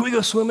swimming. Can we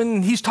go swimming?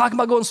 And he's talking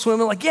about going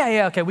swimming. Like,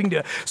 yeah, okay, we can do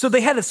it. So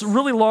they had this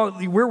really long,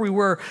 where we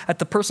were at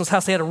the person's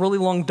house, they had a really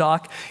long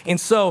dock. And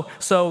so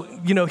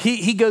you know,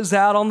 he goes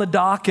out on the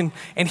dock, and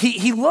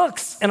he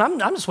looks, and I'm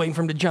just waiting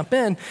for him to jump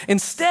in.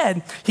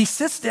 Instead, he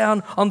sits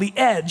down on the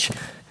edge,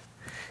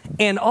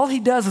 and all he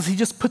does is he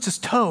just puts his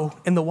toe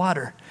in the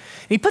water.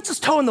 And he puts his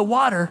toe in the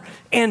water,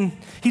 and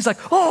he's like,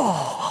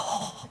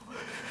 oh,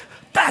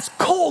 that's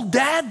cold,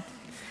 Dad.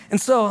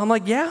 And so I'm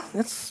like, yeah,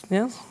 it's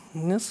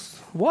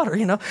water,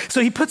 you know.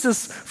 So he puts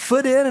his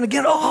foot in, and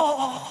again,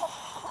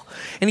 oh,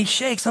 and he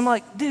shakes. I'm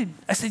like, dude,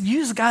 I said, you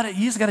just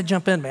gotta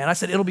jump in, man. I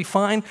said, it'll be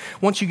fine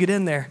once you get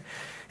in there.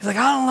 He's like,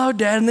 I don't know,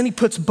 Dad. And then he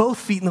puts both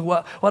feet in the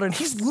water, and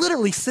he's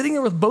literally sitting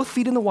there with both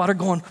feet in the water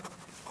going.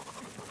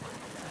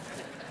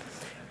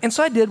 And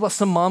so I did what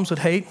some moms would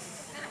hate.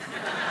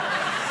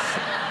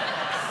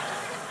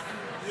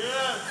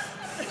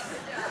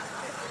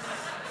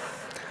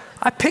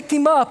 I picked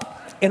him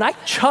up and I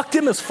chucked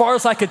him as far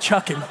as I could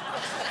chuck him.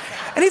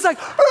 And he's like,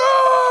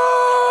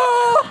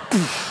 ah!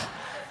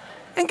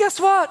 And guess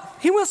what?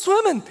 He went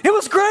swimming. It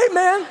was great,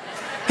 man.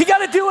 He got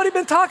to do what he'd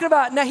been talking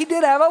about. Now, he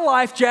did have a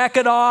life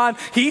jacket on.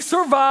 He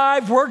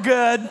survived. We're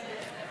good.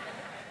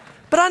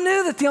 But I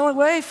knew that the only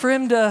way for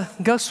him to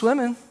go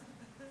swimming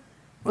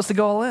was to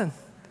go all in.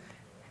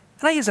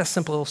 And I use that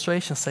simple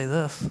illustration to say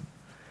this.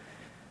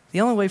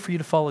 The only way for you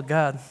to follow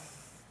God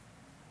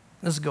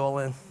is to go all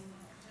in.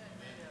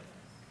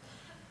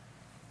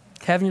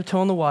 Having your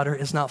toe in the water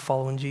is not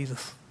following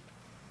Jesus.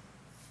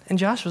 And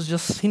Josh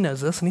he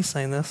knows this, and he's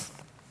saying this.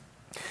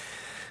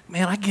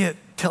 Man, I get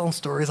telling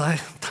stories.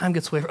 Time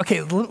gets away.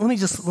 Okay, let me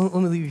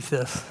leave you with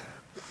this.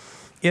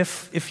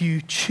 If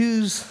you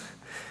choose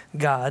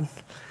God,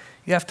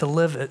 you have to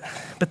live it.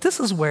 But this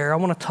is where I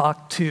want to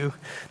talk to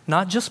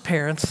not just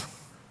parents,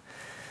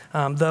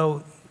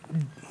 though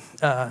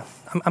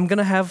I'm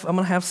gonna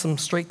have some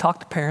straight talk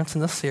to parents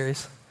in this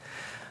series.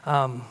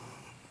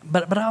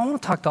 But I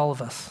want to talk to all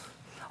of us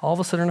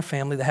that are in a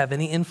family that have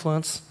any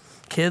influence,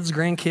 kids,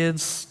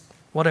 grandkids,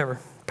 whatever,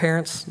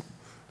 parents,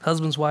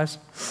 husbands, wives.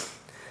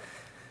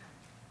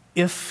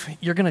 If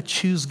you're gonna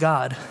choose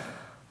God,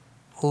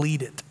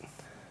 lead it.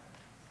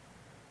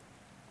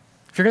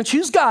 If you're gonna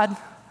choose God,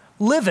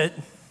 live it.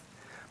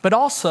 But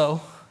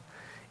also,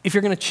 if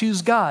you're gonna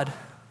choose God,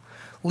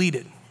 lead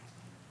it.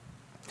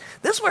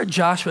 This is where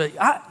Joshua,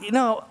 I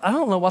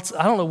don't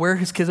know where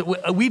his kids,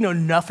 we know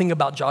nothing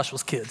about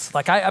Joshua's kids.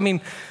 I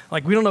mean,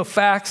 we don't know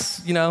facts,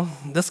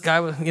 this guy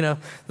was,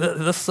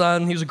 this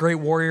son, he was a great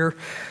warrior.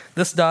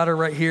 This daughter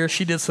right here,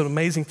 she did some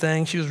amazing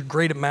things. She was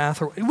great at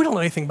math. We don't know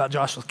anything about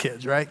Joshua's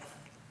kids, right?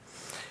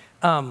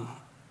 But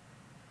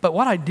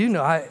what I do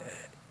know,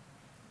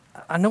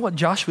 I know what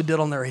Joshua did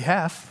on their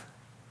behalf.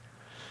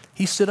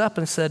 he stood up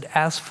and said,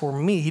 as for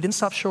me, he didn't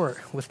stop short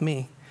with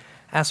me.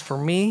 As for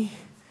me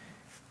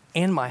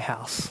and my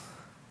house,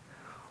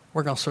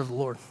 we're going to serve the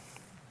Lord.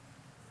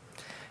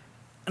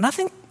 And I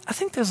think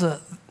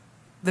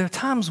there are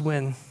times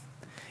when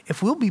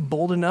if we'll be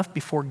bold enough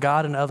before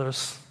God and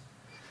others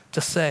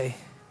to say,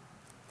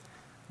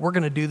 we're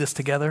going to do this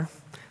together,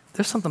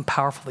 there's something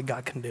powerful that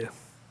God can do.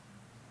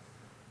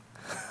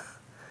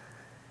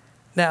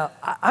 Now,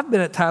 I've been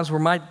at times where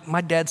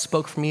my dad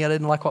spoke for me. I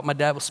didn't like what my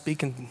dad was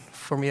speaking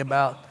for me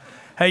about.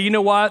 Hey, you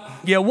know what?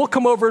 Yeah, we'll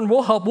come over and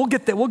we'll help. We'll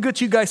get that. We'll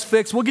get you guys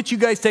fixed. We'll get you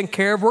guys taken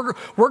care of.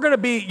 We're going to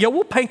be,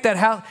 we'll paint that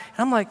house. And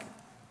I'm like,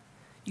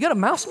 you got a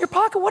mouse in your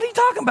pocket? What are you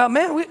talking about,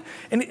 man?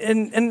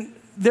 And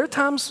there are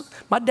times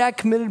my dad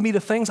committed me to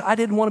things I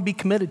didn't want to be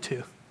committed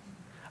to.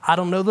 I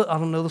don't know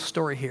the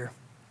story here.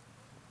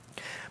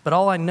 But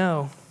all I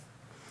know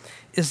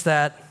is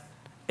that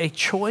a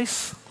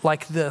choice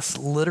like this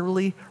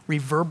literally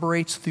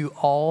reverberates through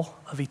all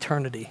of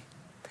eternity.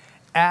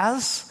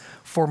 As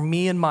for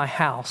me and my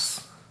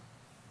house,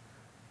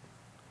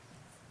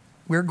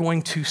 we're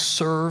going to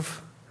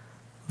serve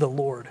the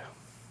Lord.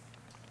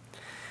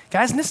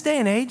 Guys, in this day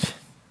and age,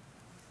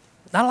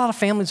 not a lot of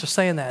families are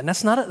saying that. And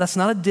that's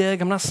not a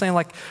dig. I'm not saying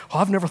like, oh,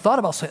 I've never thought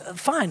about saying,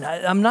 fine,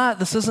 I'm not,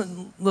 this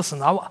isn't,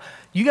 listen,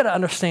 you got to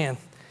understand,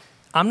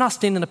 I'm not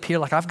standing up here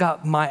like I've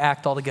got my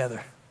act all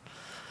together.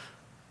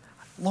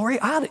 Lori,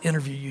 I ought to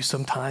interview you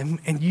sometime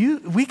and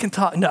we can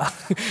talk. No,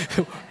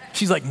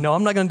 she's like, no,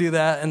 I'm not going to do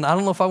that. And I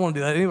don't know if I want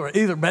to do that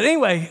either. But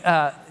anyway,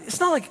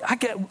 it's not like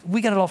we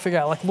got it all figured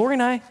out. Like Lori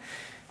and I,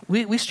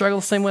 we struggle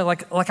the same way.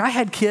 Like I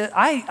had kids.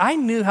 I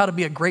knew how to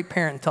be a great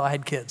parent until I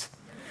had kids.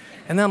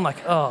 And then I'm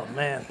like, oh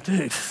man,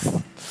 dude.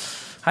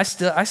 I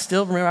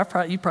still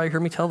remember, you probably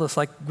heard me tell this,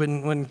 like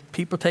when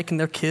people are taking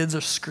their kids or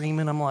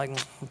screaming, I'm like,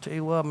 I'll tell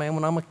you what, man,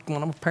 when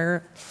I'm a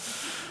parent,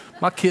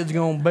 my kid's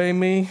gonna obey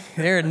me.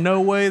 There's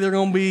no way they're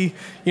gonna be,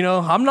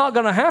 I'm not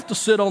gonna have to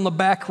sit on the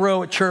back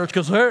row at church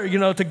because they're,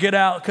 to get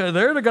out, because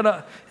they're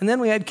gonna, and then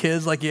we had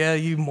kids like, yeah,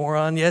 you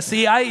moron. Yeah,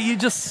 see,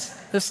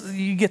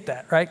 you get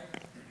that, right?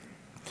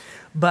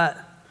 But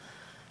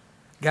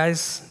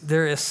guys,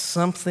 there is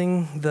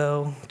something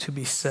though to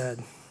be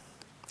said.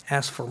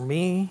 As for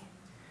me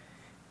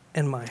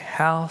and my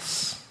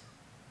house,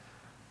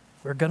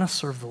 we're gonna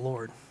serve the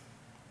Lord.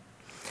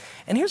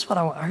 And here's what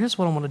I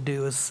want to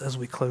do as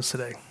we close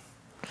today.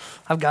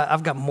 I've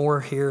got more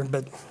here,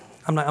 but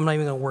I'm not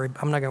even going to worry.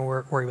 I'm not going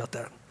to worry about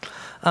that.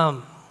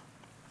 I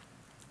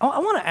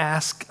want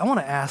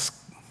to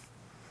ask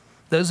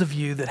those of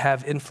you that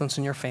have influence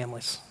in your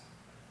families,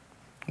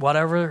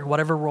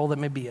 whatever role that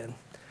may be in,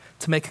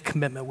 to make a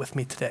commitment with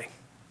me today.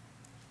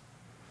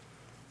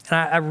 And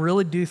I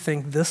really do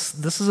think this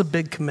is a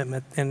big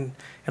commitment, and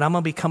I'm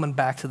going to be coming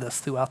back to this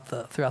throughout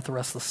the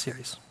rest of the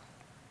series.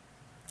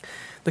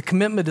 The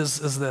commitment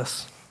is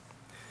this.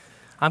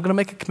 I'm going to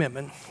make a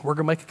commitment. We're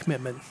going to make a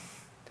commitment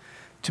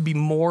to be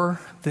more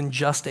than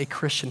just a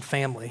Christian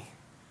family.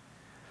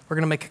 We're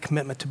going to make a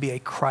commitment to be a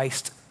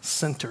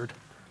Christ-centered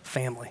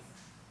family.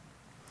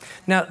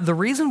 Now, the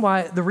reason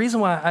why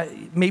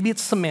maybe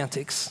it's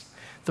semantics.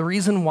 The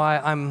reason why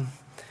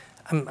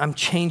I'm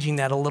changing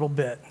that a little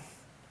bit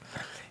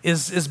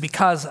is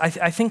because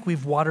I think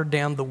we've watered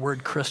down the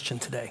word Christian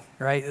today,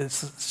 right?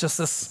 It's just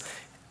this.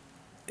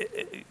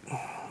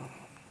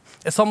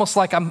 It's almost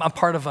like I'm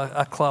part of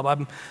a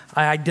club.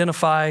 I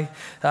identify,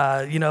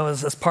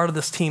 as part of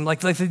this team.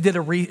 Like they did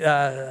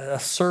a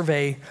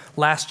survey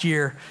last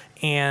year,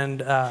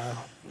 and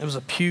it was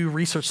a Pew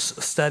Research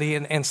study,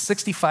 and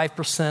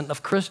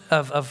 65%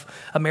 of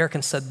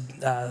Americans said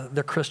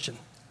they're Christian.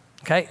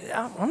 Okay,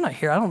 I'm not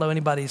here. I don't know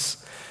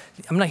anybody's.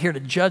 I'm not here to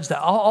judge that.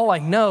 All I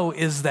know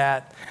is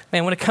that,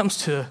 man, when it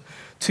comes to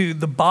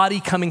the body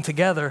coming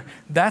together,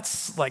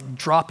 that's like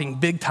dropping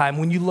big time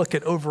when you look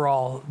at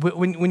overall,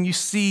 when you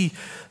see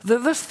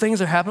there's things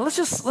that are happening. Let's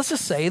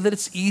just say that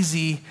it's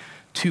easy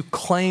to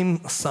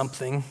claim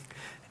something.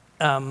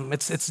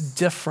 It's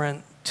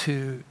different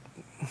to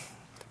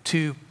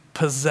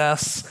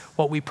possess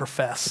what we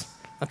profess,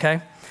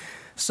 okay?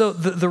 So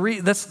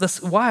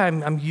that's why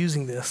I'm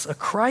using this. A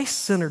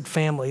Christ-centered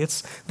family,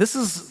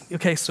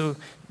 so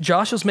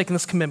Joshua's making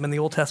this commitment in the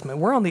Old Testament.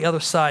 We're on the other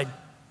side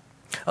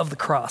of the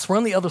cross. We're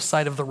on the other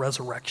side of the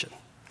resurrection.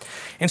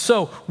 And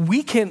so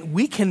we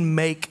can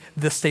make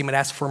this statement,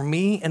 as for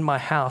me and my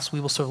house, we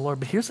will serve the Lord.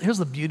 But here's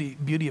the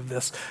beauty of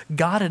this.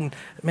 God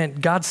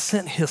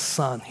sent his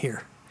son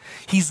here.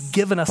 He's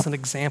given us an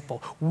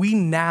example. We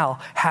now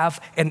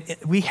have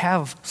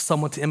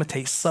someone to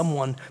imitate,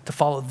 someone to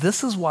follow.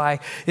 This is why,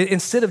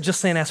 instead of just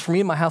saying, as for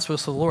me and my house, we will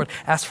serve the Lord,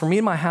 as for me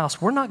and my house,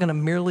 we're not going to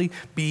merely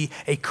be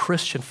a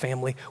Christian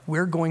family.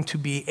 We're going to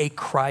be a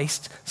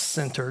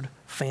Christ-centered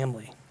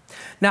family.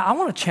 Now, I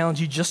want to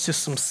challenge you just to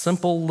some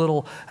simple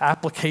little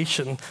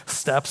application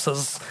steps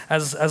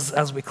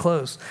as we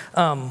close.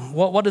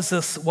 What does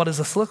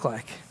this look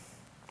like?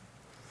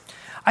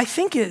 I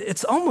think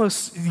it's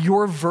almost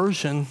your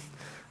version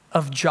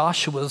of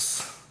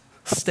Joshua's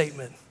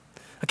statement.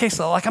 Okay,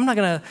 so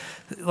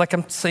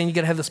I'm saying you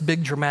got to have this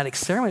big dramatic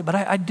ceremony, but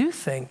I do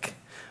think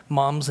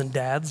moms and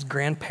dads,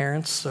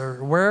 grandparents,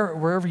 or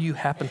wherever you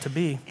happen to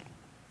be,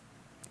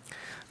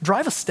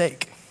 drive a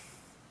stake.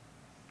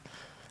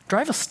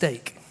 Drive a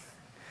stake.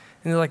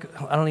 And you're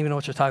like, I don't even know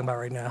what you're talking about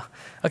right now.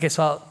 Okay,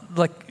 so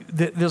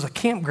there's a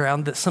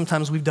campground that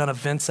sometimes we've done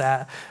events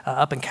at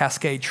up in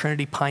Cascade,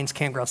 Trinity Pines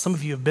Campground. Some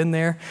of you have been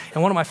there.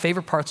 And one of my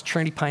favorite parts of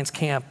Trinity Pines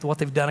Camp, what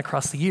they've done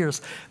across the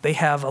years, they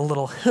have a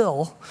little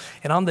hill.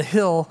 And on the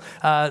hill,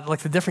 like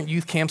the different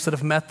youth camps that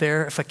have met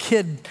there, if a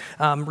kid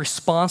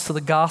responds to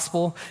the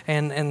gospel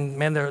and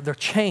man, they're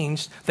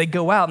changed, they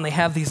go out and they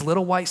have these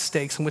little white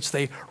stakes in which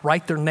they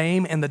write their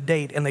name and the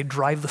date and they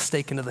drive the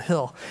stake into the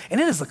hill.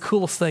 And it is the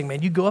coolest thing,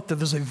 man. You go up there,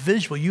 there's a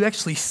visual. You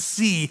actually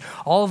see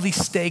all of these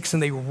stakes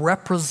and they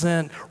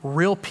represent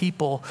real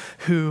people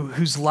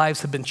whose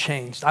lives have been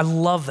changed. I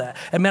love that.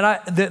 And man,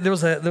 there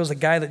was a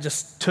guy that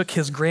just took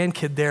his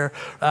grandkid there,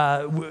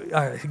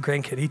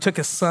 he took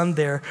his son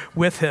there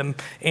with him,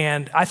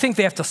 and I think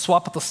they have to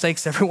swap up the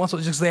stakes every once in a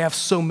while just because they have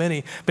so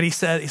many. But he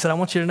said, I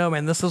want you to know,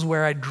 man, this is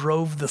where I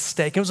drove the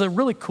stake. It was a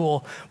really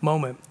cool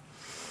moment.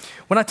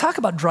 When I talk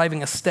about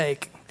driving a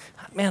stake,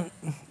 man,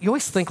 you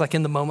always think like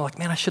in the moment, like,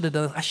 man, I should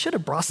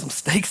have brought some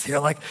stakes here.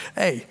 Like,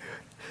 hey,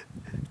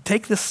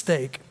 take this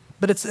stake.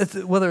 But it's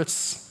whether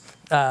it's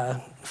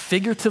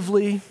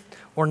figuratively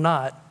or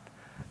not,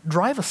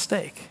 drive a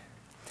stake.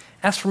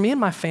 As for me and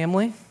my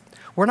family,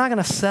 we're not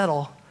going to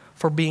settle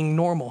for being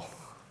normal.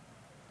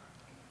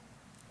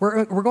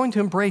 We're going to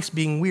embrace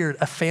being weird,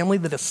 a family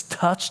that is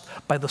touched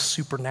by the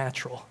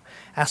supernatural.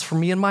 As for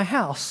me and my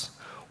house,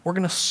 we're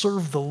going to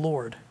serve the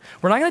Lord.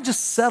 We're not going to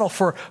just settle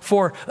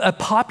for a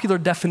popular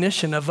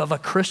definition of a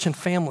Christian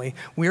family.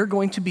 We are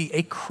going to be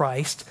a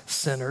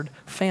Christ-centered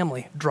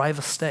family. Drive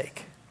a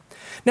stake.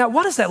 Now,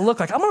 what does that look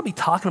like? I'm going to be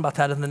talking about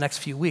that in the next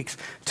few weeks.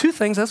 Two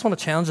things I just want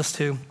to challenge us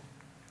to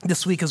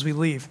this week as we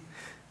leave.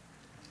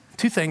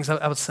 Two things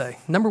I would say.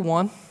 Number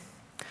one,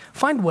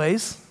 find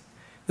ways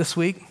this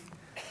week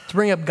to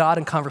bring up God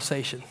in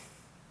conversation.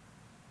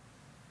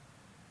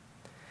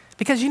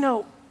 Because,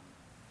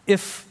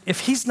 if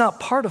he's not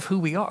part of who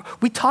we are,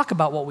 we talk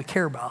about what we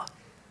care about.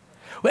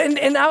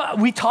 And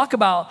we talk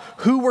about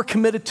who we're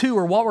committed to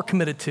or what we're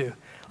committed to.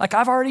 Like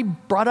I've already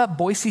brought up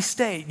Boise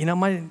State.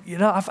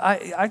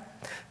 I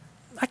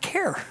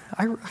care.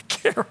 I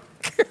care.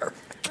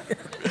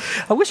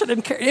 I wish I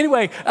didn't care.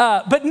 Anyway,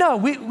 but no,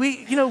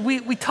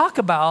 we talk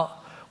about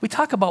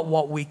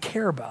what we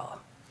care about.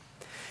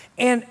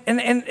 And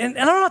I'm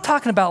not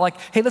talking about like,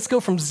 hey, let's go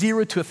from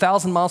 0 to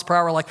 1,000 miles per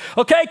hour. Like,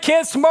 okay,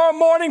 kids, tomorrow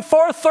morning,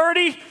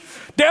 4:30,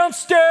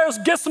 downstairs,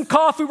 get some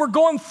coffee. We're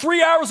going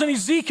 3 hours in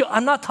Ezekiel.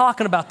 I'm not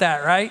talking about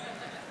that, right?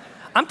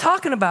 I'm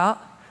talking about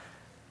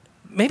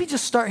maybe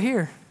just start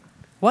here.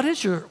 What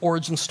is your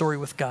origin story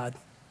with God?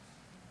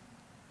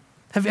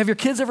 Have your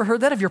kids ever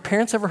heard that? Have your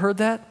parents ever heard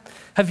that?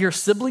 Have your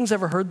siblings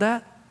ever heard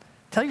that?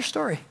 Tell your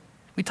story.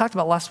 We talked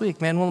about last week,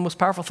 man. One of the most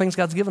powerful things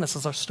God's given us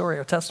is our story,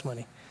 our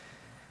testimony.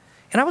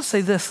 And I would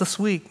say this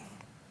week,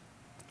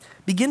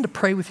 begin to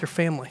pray with your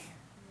family.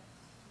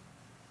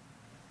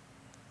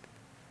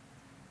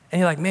 And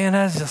you're like, man,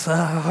 that's just,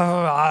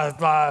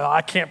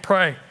 I can't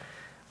pray.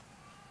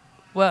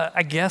 Well,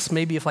 I guess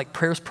maybe if like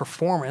prayer's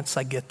performance,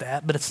 I get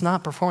that, but it's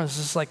not performance,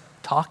 it's just like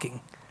talking.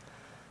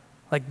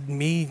 Like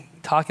me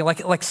talking,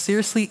 like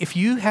seriously, if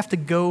you have to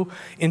go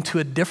into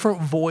a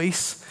different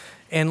voice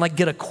and like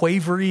get a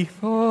quavery,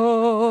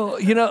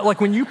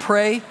 like when you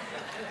pray,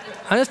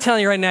 I'm just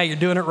telling you right now, you're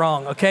doing it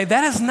wrong, okay?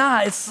 That is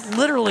not, it's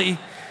literally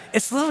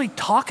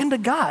talking to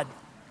God.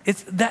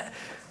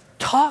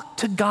 Talk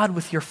to God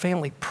with your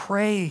family.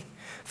 Pray,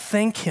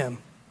 thank him.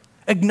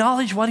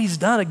 Acknowledge what he's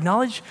done.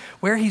 Acknowledge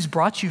where he's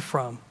brought you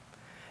from.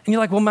 And you're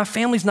like, well, my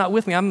family's not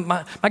with me.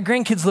 My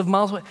grandkids live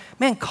miles away.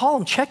 Man, call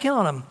them, check in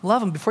on them,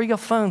 love them. Before you go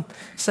off the phone,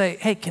 say,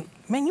 hey, you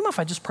mind if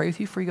I just pray with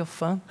you before you go off the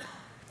phone?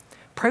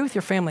 Pray with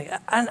your family.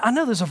 I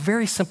know those are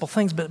very simple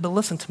things, but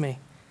listen to me.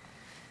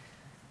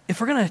 If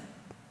we're going to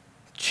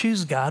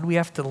choose God, we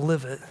have to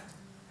live it.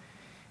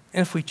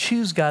 And if we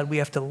choose God, we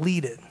have to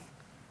lead it.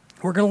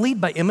 We're going to lead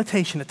by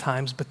imitation at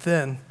times, but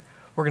then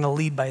we're going to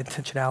lead by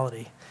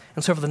intentionality.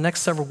 And so for the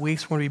next several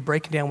weeks, we're going to be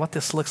breaking down what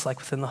this looks like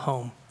within the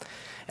home.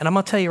 And I'm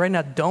going to tell you right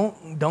now,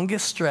 don't get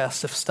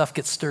stressed if stuff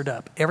gets stirred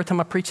up. Every time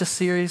I preach a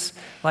series,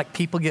 like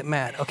people get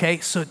mad, okay?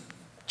 So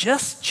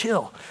just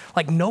chill.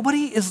 Like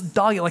nobody is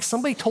dogging. Like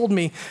somebody told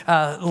me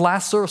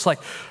last service, like,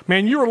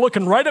 man, you were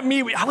looking right at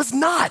me. I was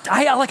not.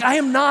 I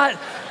am not.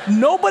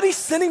 Nobody's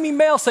sending me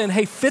mail saying,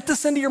 hey, fit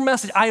this into your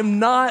message. I am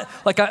not.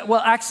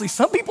 Actually,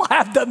 some people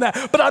have done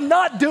that, but I'm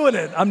not doing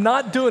it. I'm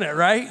not doing it,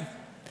 right?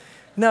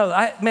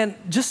 No,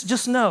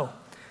 just know.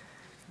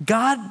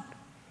 God's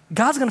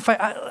going to fight.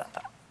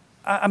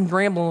 I'm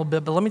rambling a little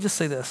bit, but let me just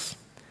say this.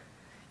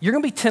 You're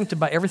going to be tempted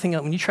by everything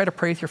else. When you try to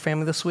pray with your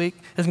family this week,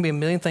 there's going to be a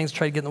million things to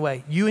try to get in the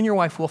way. You and your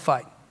wife will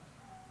fight.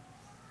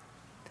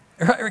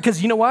 Right?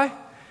 Because you know why?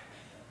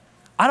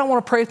 I don't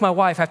want to pray with my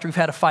wife after we've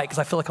had a fight because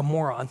I feel like a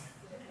moron.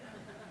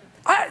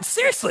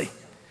 Seriously.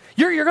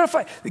 You're going to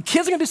fight. The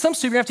kids are going to do something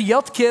stupid. You're going to have to yell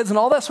at the kids and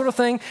all that sort of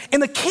thing.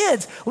 And the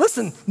kids,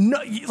 listen, no,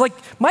 like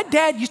my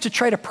dad used to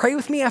try to pray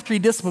with me after he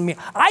disciplined me.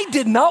 I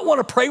did not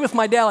want to pray with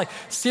my dad. Like,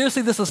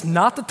 seriously, this is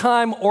not the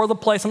time or the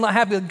place. I'm not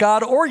happy with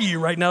God or you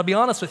right now, to be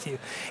honest with you.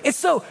 And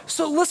so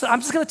listen, I'm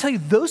just going to tell you,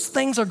 those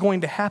things are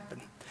going to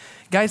happen.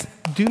 Guys,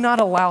 do not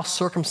allow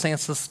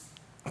circumstances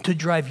to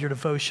drive your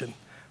devotion.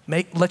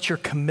 Let your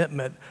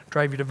commitment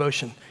drive your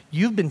devotion.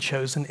 You've been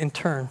chosen. In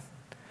turn,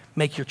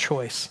 make your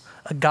choice.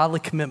 A godly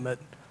commitment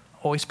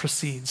always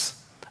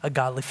precedes a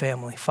godly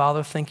family.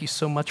 Father, thank you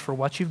so much for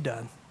what you've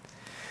done.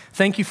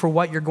 Thank you for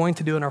what you're going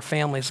to do in our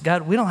families.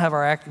 God, we don't have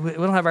our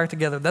act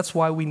together. That's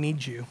why we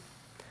need you.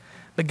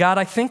 But God,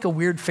 I think a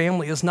weird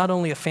family is not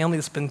only a family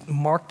that's been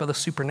marked by the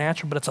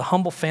supernatural, but it's a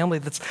humble family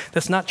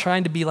that's not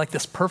trying to be like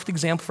this perfect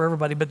example for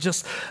everybody, but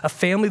just a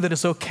family that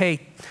is okay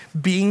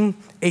being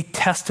a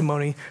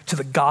testimony to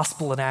the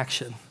gospel in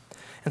action.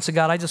 And so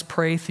God, I just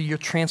pray through your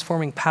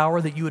transforming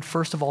power that you would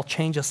first of all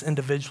change us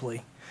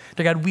individually.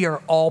 Dear God, we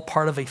are all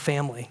part of a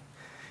family.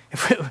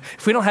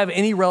 If we don't have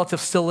any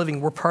relatives still living,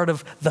 we're part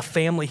of the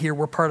family here.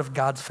 We're part of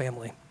God's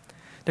family.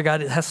 Dear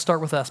God, it has to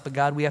start with us, but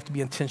God, we have to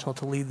be intentional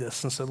to lead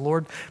this. And so,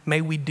 Lord,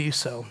 may we do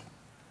so.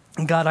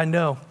 And God, I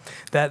know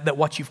that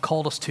what you've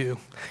called us to,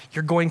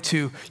 you're going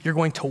to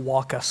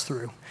walk us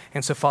through.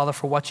 And so, Father,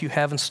 for what you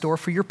have in store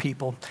for your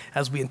people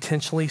as we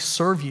intentionally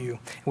serve you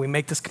and we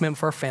make this commitment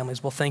for our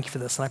families, well, thank you for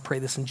this. And I pray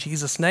this in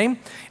Jesus' name.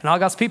 And all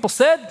God's people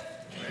said,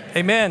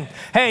 Amen.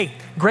 Hey,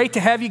 great to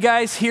have you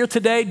guys here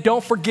today.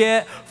 Don't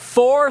forget,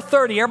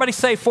 4:30. Everybody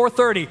say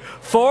 4:30.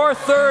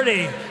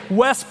 4:30,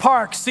 West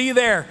Park. See you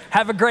there.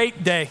 Have a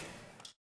great day.